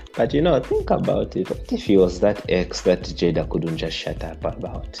 But think about it. What if he was that ex that Jada couldn't just shut up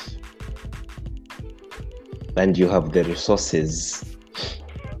about? And you have the resources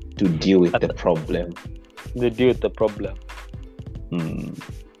to deal with the problem.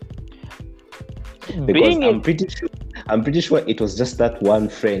 Because I'm pretty sure it was just that one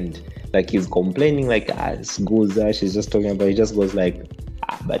friend. Like, he's complaining like, Sguza, she's just talking about. He just goes like,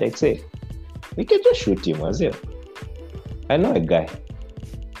 but I say, we can just shoot him, was it? I know a guy.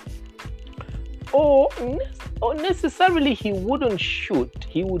 Or necessarily he wouldn't shoot.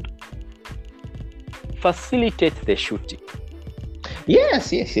 He would facilitate the shooting. Yes.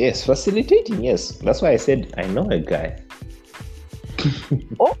 Facilitating, yes. That's why I said I know a guy.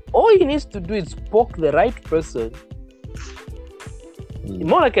 All he needs to do is poke the right person.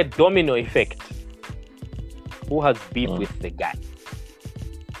 More like a domino effect. Who has beef with the guy?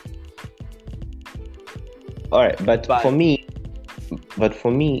 All right, but for me,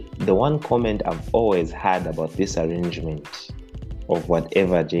 the one comment I've always had about this arrangement of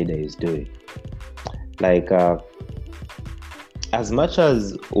whatever Jada is doing, like, as much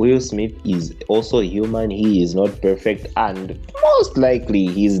as Will Smith is also human, he is not perfect, and most likely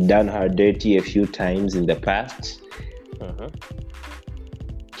he's done her dirty a few times in the past.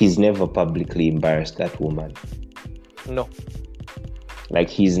 He's never publicly embarrassed that woman. No. Like,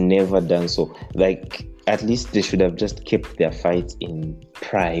 he's never done so. Like, at least they should have just kept their fights in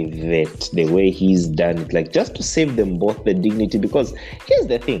private, the way he's done it. Like, just to save them both the dignity. Because here's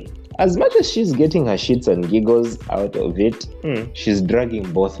the thing. As much as she's getting her shits and giggles out of it, she's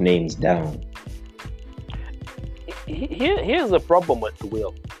dragging both names down. Here's the problem with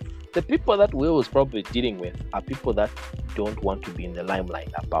Will. The people that Will is probably dealing with are people that don't want to be in the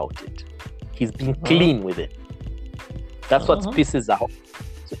limelight about it. He's been clean with it. That's what pisses out.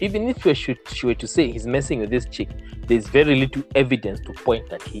 So even if she were to say he's messing with this chick, there's very little evidence to point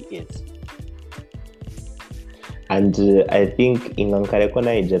that he is. And I think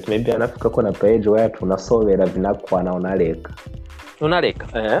ingankalekona ijet maybe anafika kona page where tunasovera vinakwana unaleka.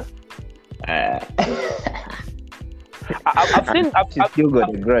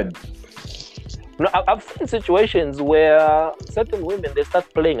 I've seen situations where certain women, they start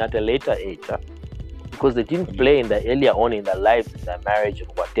playing at a later age because they didn't play in the earlier on in their lives, in their marriage or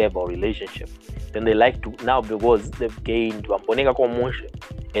whatever relationship. Then they like to now, because they've gained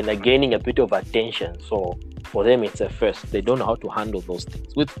and they're gaining a bit of attention. So for them, it's a first. They don't know how to handle those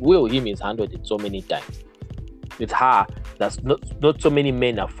things. With Will, he's handled it so many times. With her, that's not so many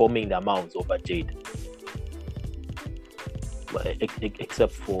men are forming their mouths over Jade.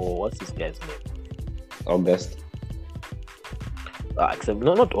 Except for, what's this guy's name? August.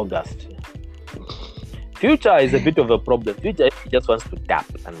 Not August. Future is a bit of a problem. Future just wants to tap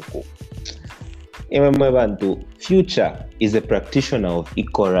and go. Future is a practitioner of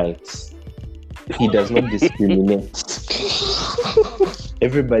equal rights. He does not discriminate.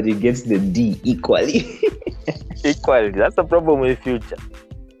 Everybody gets the D equally. Equality. That's the problem with Future.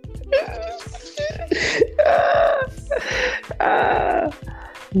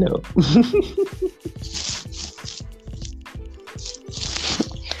 No.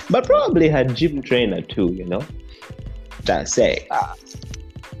 But probably her gym trainer too, That's it.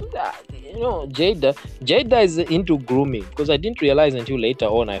 Jada is into grooming, because I didn't realize until later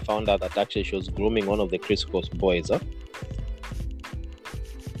on I found out that actually she was grooming one of the Chris Cross boys. At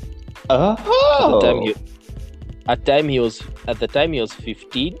the time he was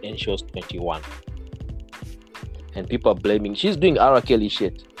 15 and she was 21. And people are blaming. She's doing R. Kelly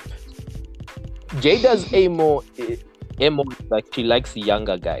shit. Jada's emo like she likes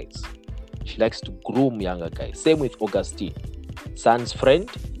younger guys. She likes to groom younger guys. Same with Augustine, son's friend,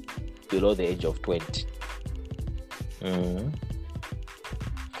 below the age of 20. So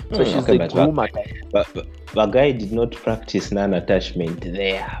she's the groomer. But the guy did not practice non-attachment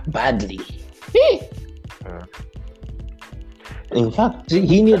there badly. In fact,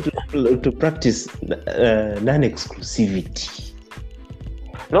 he needed to practice non-exclusivity.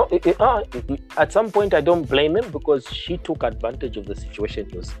 No, at some point I don't blame him, because she took advantage of the situation.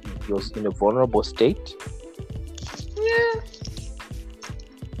 He was in a vulnerable state. Yeah.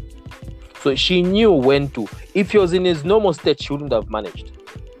 So she knew when to. If he was in his normal state, she wouldn't have managed.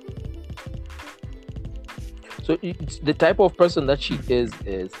 So it's the type of person that she is.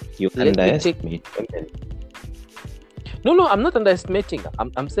 You underestimate women. No, I'm not underestimating her.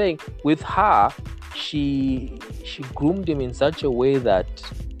 I'm saying with her, she groomed him in such a way that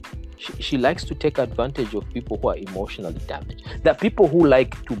she likes to take advantage of people who are emotionally damaged. There are people who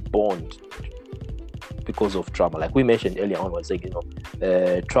like to bond because of trauma. Like we mentioned earlier on, was like,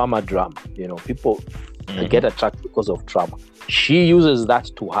 trauma drama. People get attracted because of trauma. She uses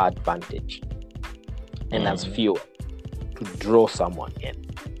that to her advantage and as fuel to draw someone in.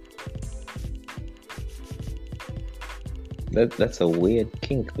 That's a weird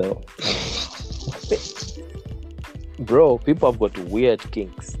kink, though. Bro, people have got weird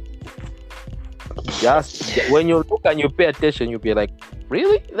kinks. Just when you look and you pay attention, you'll be like,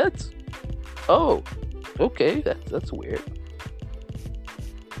 really? Okay, that's weird.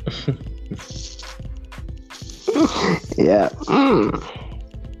 Yeah.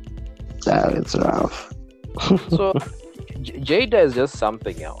 That is rough. So Jada is just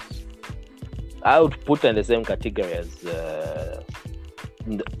something else. I would put her in the same category as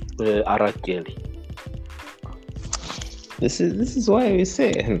R. Kelly. This is why we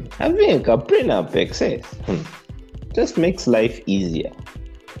say having a prenup just makes life easier.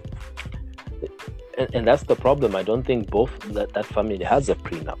 And that's the problem. I don't think both that family has a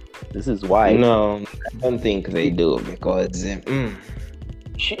prenup. This is why. No, I don't think they do, because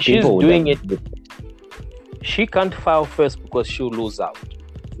she's doing it. She can't file first because she'll lose out.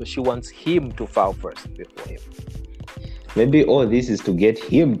 So she wants him to file first before him. Maybe all this is to get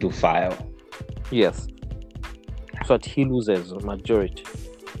him to file. Yes. so that he loses majority.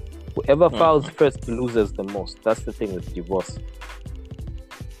 Whoever files first loses the most. That's the thing with divorce.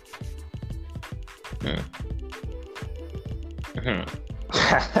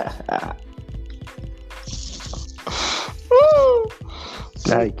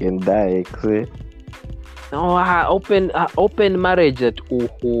 I can die, actually. No, open marriage at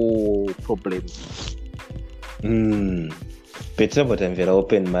problem. Petra but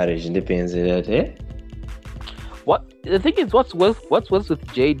open marriage depends on that, eh? What the thing is, what's worse with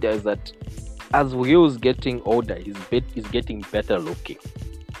Jada is that as Will's getting older, he's getting better looking.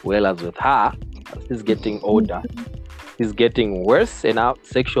 Whereas with her, as he's getting older, he's getting worse, and our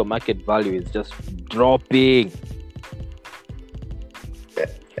sexual market value is just dropping.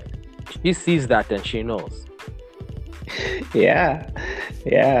 She sees that and she knows. Yeah,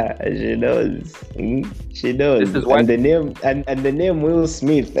 she knows. She knows. This is what... and the name Will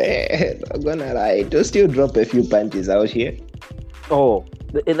Smith. Not gonna lie, to still drop a few panties out here. Oh,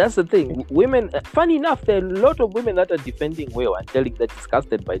 and that's the thing. Women, funny enough, there are a lot of women that are defending Will and telling that he's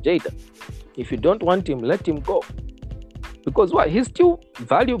casted by Jada. If you don't want him, let him go. Because what? He's still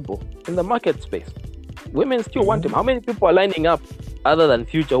valuable in the market space. Women still want him. How many people are lining up other than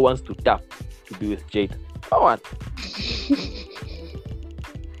Future who wants to tap to be with Jada? No one.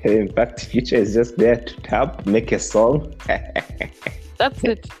 In fact, Future is just there to tap, make a song. That's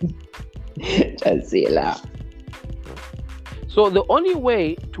it. Chazila. So the only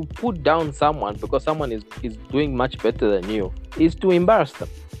way to put down someone because someone is doing much better than you is to embarrass them.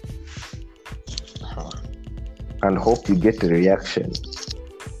 And hope you get a reaction.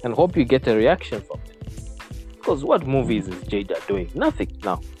 And hope you get a reaction from it. Because what movies is Jada doing? Nothing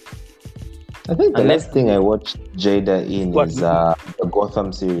now. I think the last thing I watched Jada in is the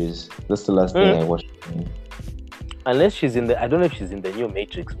Gotham series. That's the last thing I watched. Unless she's in I don't know if she's in the new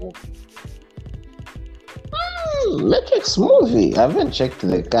Matrix movie. Matrix movie? I haven't checked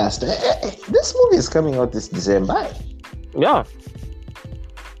the cast. This movie is coming out this December. Yeah.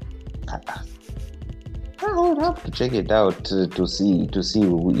 I would have to check it out to see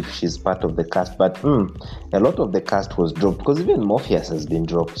if she's part of the cast. But a lot of the cast was dropped because even Morpheus has been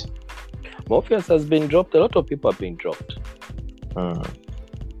dropped. Morpheus has been dropped. A lot of people have been dropped.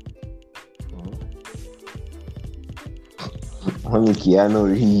 Only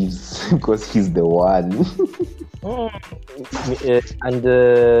Keanu Reeves because he's the one. And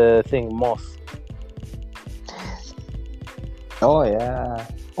the thing Moss. Oh yeah.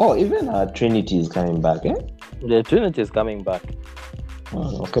 Oh, even Trinity is coming back, eh? The Trinity is coming back.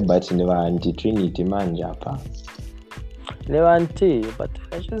 Okay, but never anti-Trinity man japa. Never anti, but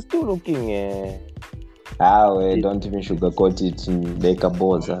she's still looking. Don't even sugarcoat it. Like a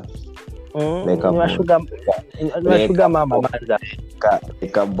boza. Like a sugar mama manza.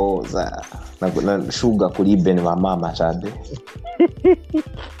 Like a boza. Sugar kulibe ni mama chabe.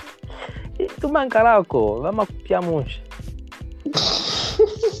 Tumankarako, vama kupia musha.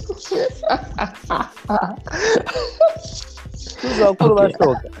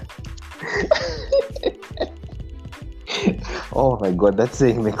 Oh my god, that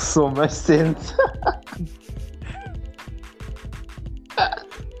saying makes so much sense.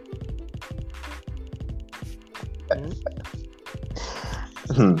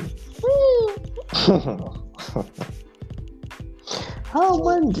 How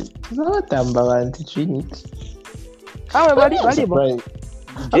man Tamba anti-Trinity? I'm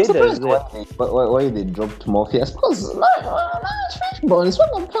surprised why they dropped Morpheus because Fishbone is one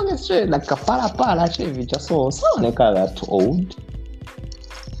of the strongest straight like a para just so sound like that old.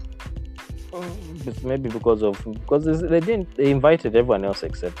 Maybe because they invited everyone else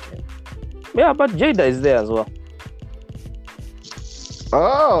except him. Yeah, but Jada is there as well.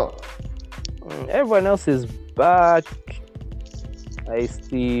 Oh, everyone else is back. I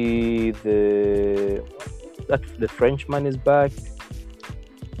see the Frenchman is back.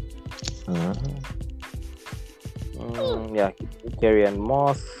 Yeah, Carrie and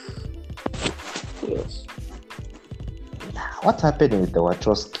Moss. Yes. What's happening with the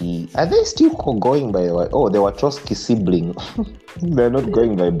Wachowski? Are they still going by the Wachowski sibling? They're not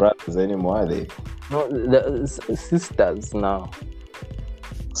going by brothers anymore, are they? No, the sisters now.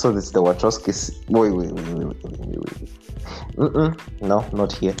 So it's the Wachowski. Wait. No,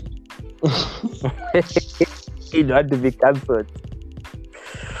 not here. It had to be cancelled.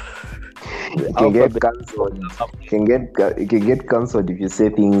 You can get cancelled. You can get cancelled if you say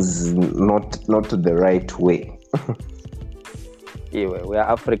things not the right way. Yeah, we are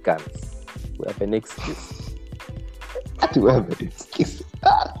Africans. We have an excuse. We have an excuse.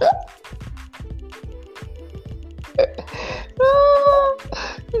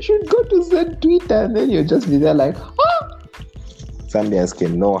 you should go to said Twitter and then you'll just be there like, huh? Sundays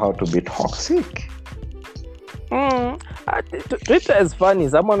can know how to be toxic. Twitter is funny.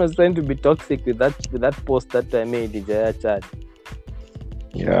 Someone was trying to be toxic with that post that I made, Ijaya Chad.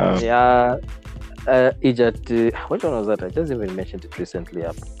 Yeah. Which one was that? I just even mentioned it recently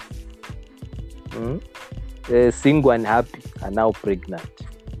up. Single and happy are now pregnant.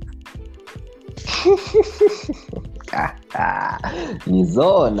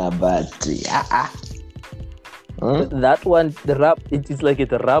 Nizona, but that one, it is like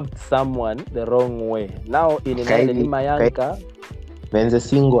it rubbed someone the wrong way. Now in Mayanka, when the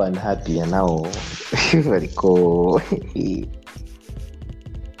single and happy and now very cool.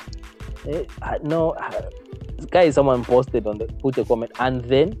 No, guy, someone posted put a comment, and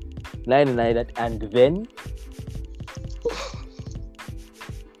then 99 and then.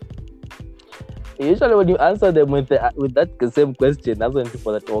 Usually when you answer them with that same question, that's when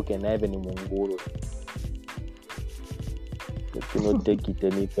people are talking. I have any Munguru. You cannot take it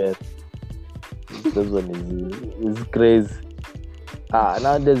any further. This one is crazy.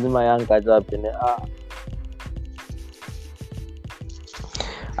 Now there's my young catch up in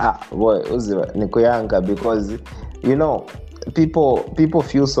boy, Nikoyanga, because people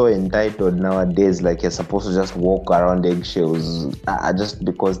feel so entitled nowadays, like you're supposed to just walk around eggshells just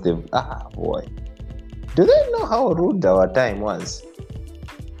because they've boy. Do they know how rude our time was?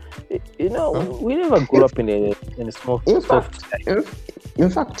 We never grew up in a small soft time. In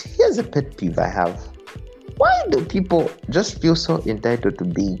fact, here's a pet peeve I have. Why do people just feel so entitled to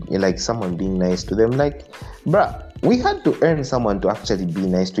be like someone being nice to them? Like, bruh, we had to earn someone to actually be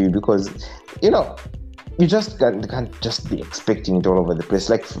nice to you, because you just can't just be expecting it all over the place.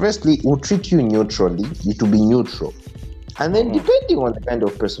 Like, firstly, we'll treat you neutrally, you to be neutral. And then depending on the kind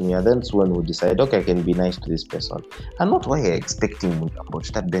of person you are, that's when we'll decide, okay, I can be nice to this person. And not why you're expecting Mujambo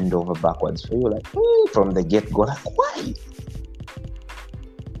to bend over backwards for you, like, from the get-go. Like, why?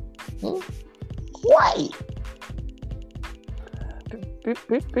 Why?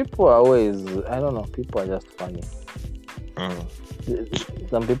 People are always, I don't know, people are just funny.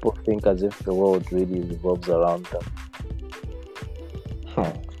 Some people think as if the world really revolves around them.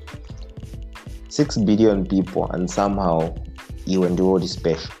 6 billion people, and somehow you and the world is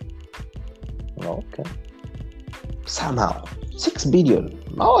special. Okay. Somehow 6 billion.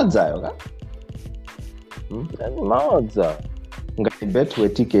 Mawadza, okay? Mawadza. Ngabetwe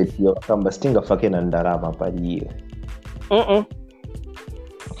ticket yo kamba stinga fucking ndarama pali.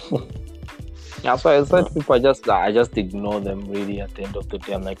 Yeah, so I said people I just ignore them really at the end of the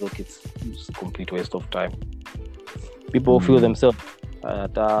day. I'm like, look, it's a complete waste of time. People feel themselves.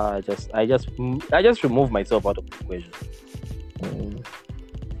 I just remove myself out of the equation.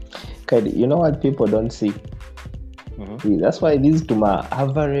 Okay, you know what people don't see? That's why these to my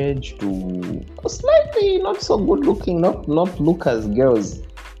average to slightly not so good looking, not look as girls,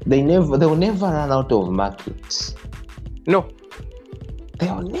 they'll never run out of market. No.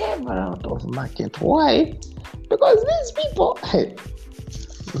 They'll never run out of market. Why? Because these people, they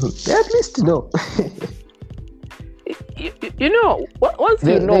at least know. Once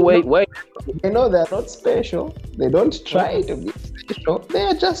they know where they know they're not special. They don't try to be special. They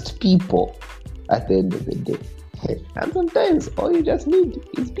are just people at the end of the day. And sometimes all you just need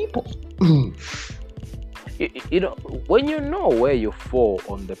is people. When you know where you fall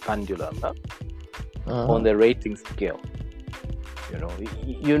on the pendulum, on the rating scale,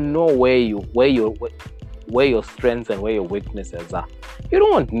 you know where your strengths and where your weaknesses are. You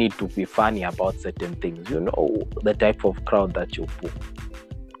don't need to be funny about certain things. You know the type of crowd that you pull.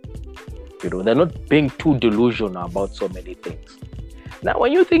 They're not being too delusional about so many things. Now,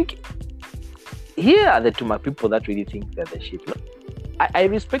 when you think, here are the Tuma people that really think they're the shit. I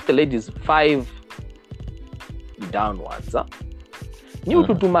respect the ladies 5 downwards. New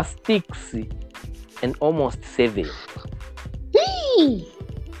to Tuma 6 and almost 7.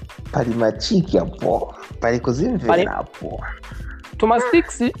 Pali machiki hapo. Pali kuzimvela hapo. Tuma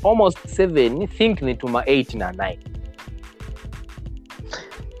 6 almost 7, think ni Tuma 8 na 9.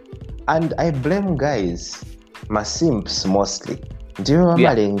 And I blame guys, my simps mostly. Ndio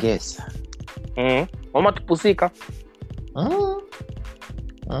wamalengesa. Mama tupusika.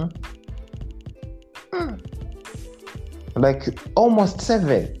 Like almost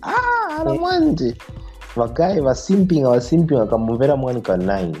 7. Alamandi. Wakai wasimping wakamuvera mwani ka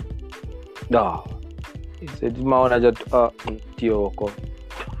 9. He said maona jatu tioko.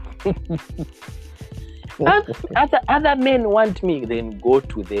 Other men want me, then go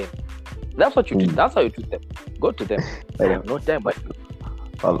to them. That's what you do. That's how you treat them. Go to them. I have no time, but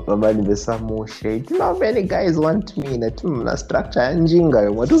some more shade. You know how many guys want me in a structure and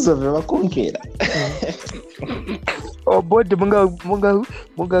jinga? What is a conquer? Oh, boy,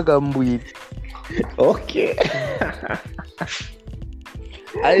 munga kambwili. Okay.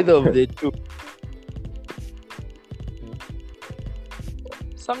 Either of the two.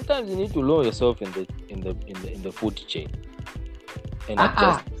 Sometimes you need to lower yourself in the food chain. And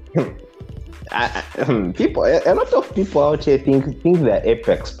people, a lot of people out here think they're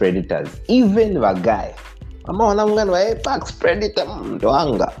apex predators. Even the guy. I'm an apex predator.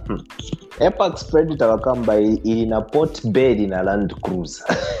 Apex predator will come by in a port bed in a Land Cruiser.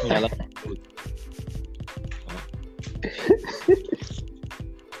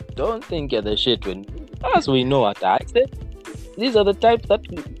 Don't think you're the shit when, as we know at accent, these are the types that,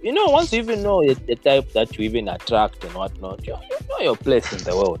 once you even know the type that you even attract and whatnot, you know your place in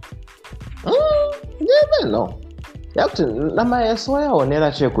the world. You never know. You have to, na maeso ya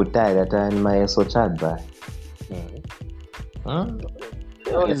onera chekutai that and maeso chadba.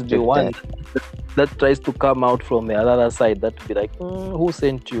 Always be one that tries to come out from the other side that be like, who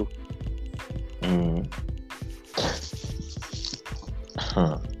sent you?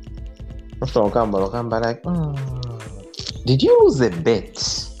 So come like, did you lose a bet?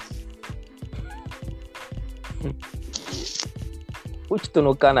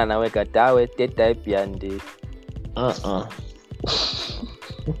 Uchitonokana naweka tawe te type yandi.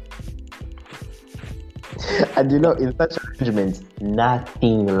 And in such arrangements,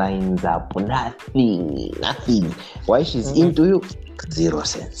 nothing lines up. Nothing. Why she's into you makes 0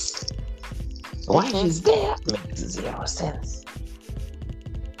 sense. Why she's there makes 0 sense.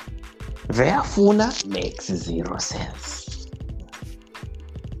 Veafuna makes 0 sense.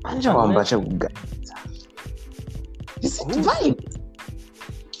 Anja wambacha kugaza. It's a vibe.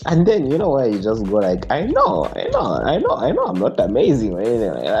 And then you know why you just go like, I know I'm not amazing or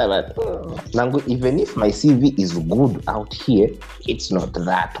anything like that, but even if my CV is good out here, it's not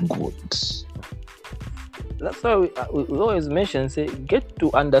that good. That's why we always mention, say, get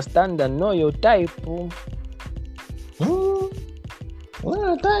to understand and know your type.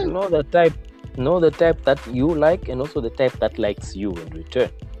 Well, type. Know the type that you like, and also the type that likes you in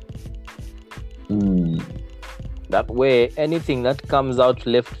return. That way, anything that comes out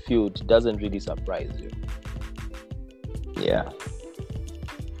left field doesn't really surprise you. Yeah.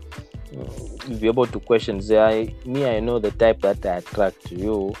 You'll be able to question, say, I know the type that I attract to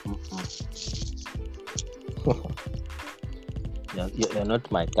you. You're not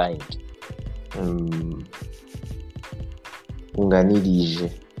my kind.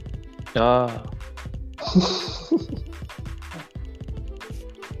 Unganidije.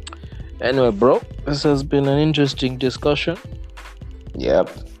 Anyway, bro, this has been an interesting discussion. Yep,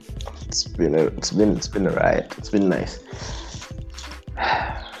 it's been a riot. It's been nice.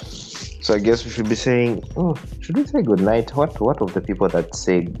 So I guess we should be saying, should we say good night? What of the people that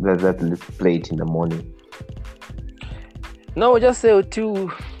say that play it in the morning? No, just say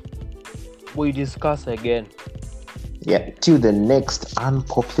till we discuss again. Yeah, till the next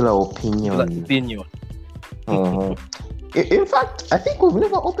unpopular opinion. In fact, I think we've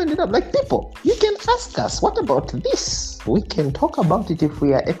never opened it up. Like, people, you can ask us, what about this? We can talk about it if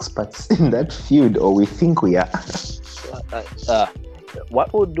we are experts in that field, or we think we are.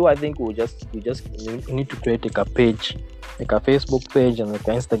 What we'll do, I think we need to create like a page, like a Facebook page and like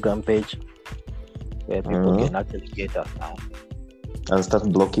an Instagram page, where people can actually get us now. And start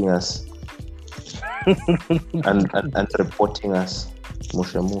blocking us. and reporting us.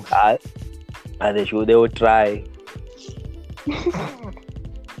 Musha. And they will try.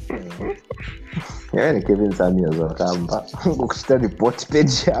 Yeah, Kevin Samuels wakamba ukushita report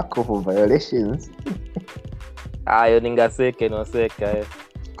page yako for violations. Ayo ningaseke noseka.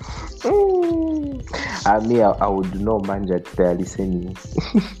 I would know manja they're listening.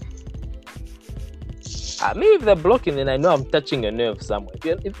 Me, if they're blocking, then I know I'm touching a nerve somewhere.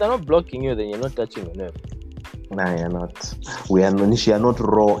 If they're not blocking you, then you're not touching a nerve. Nah, you're not. We are not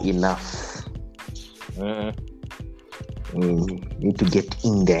raw enough. Need to get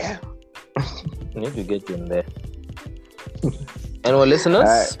in there. Anyway,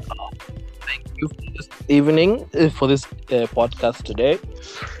 listeners, thank you for this evening, for this podcast today.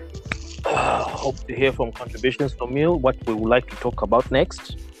 Hope to hear from contributions from you, what we would like to talk about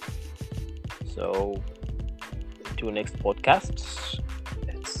next. So, until next podcast,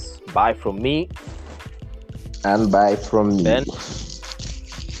 it's bye from me. And bye from me. Ben.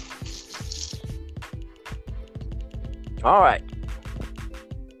 All right.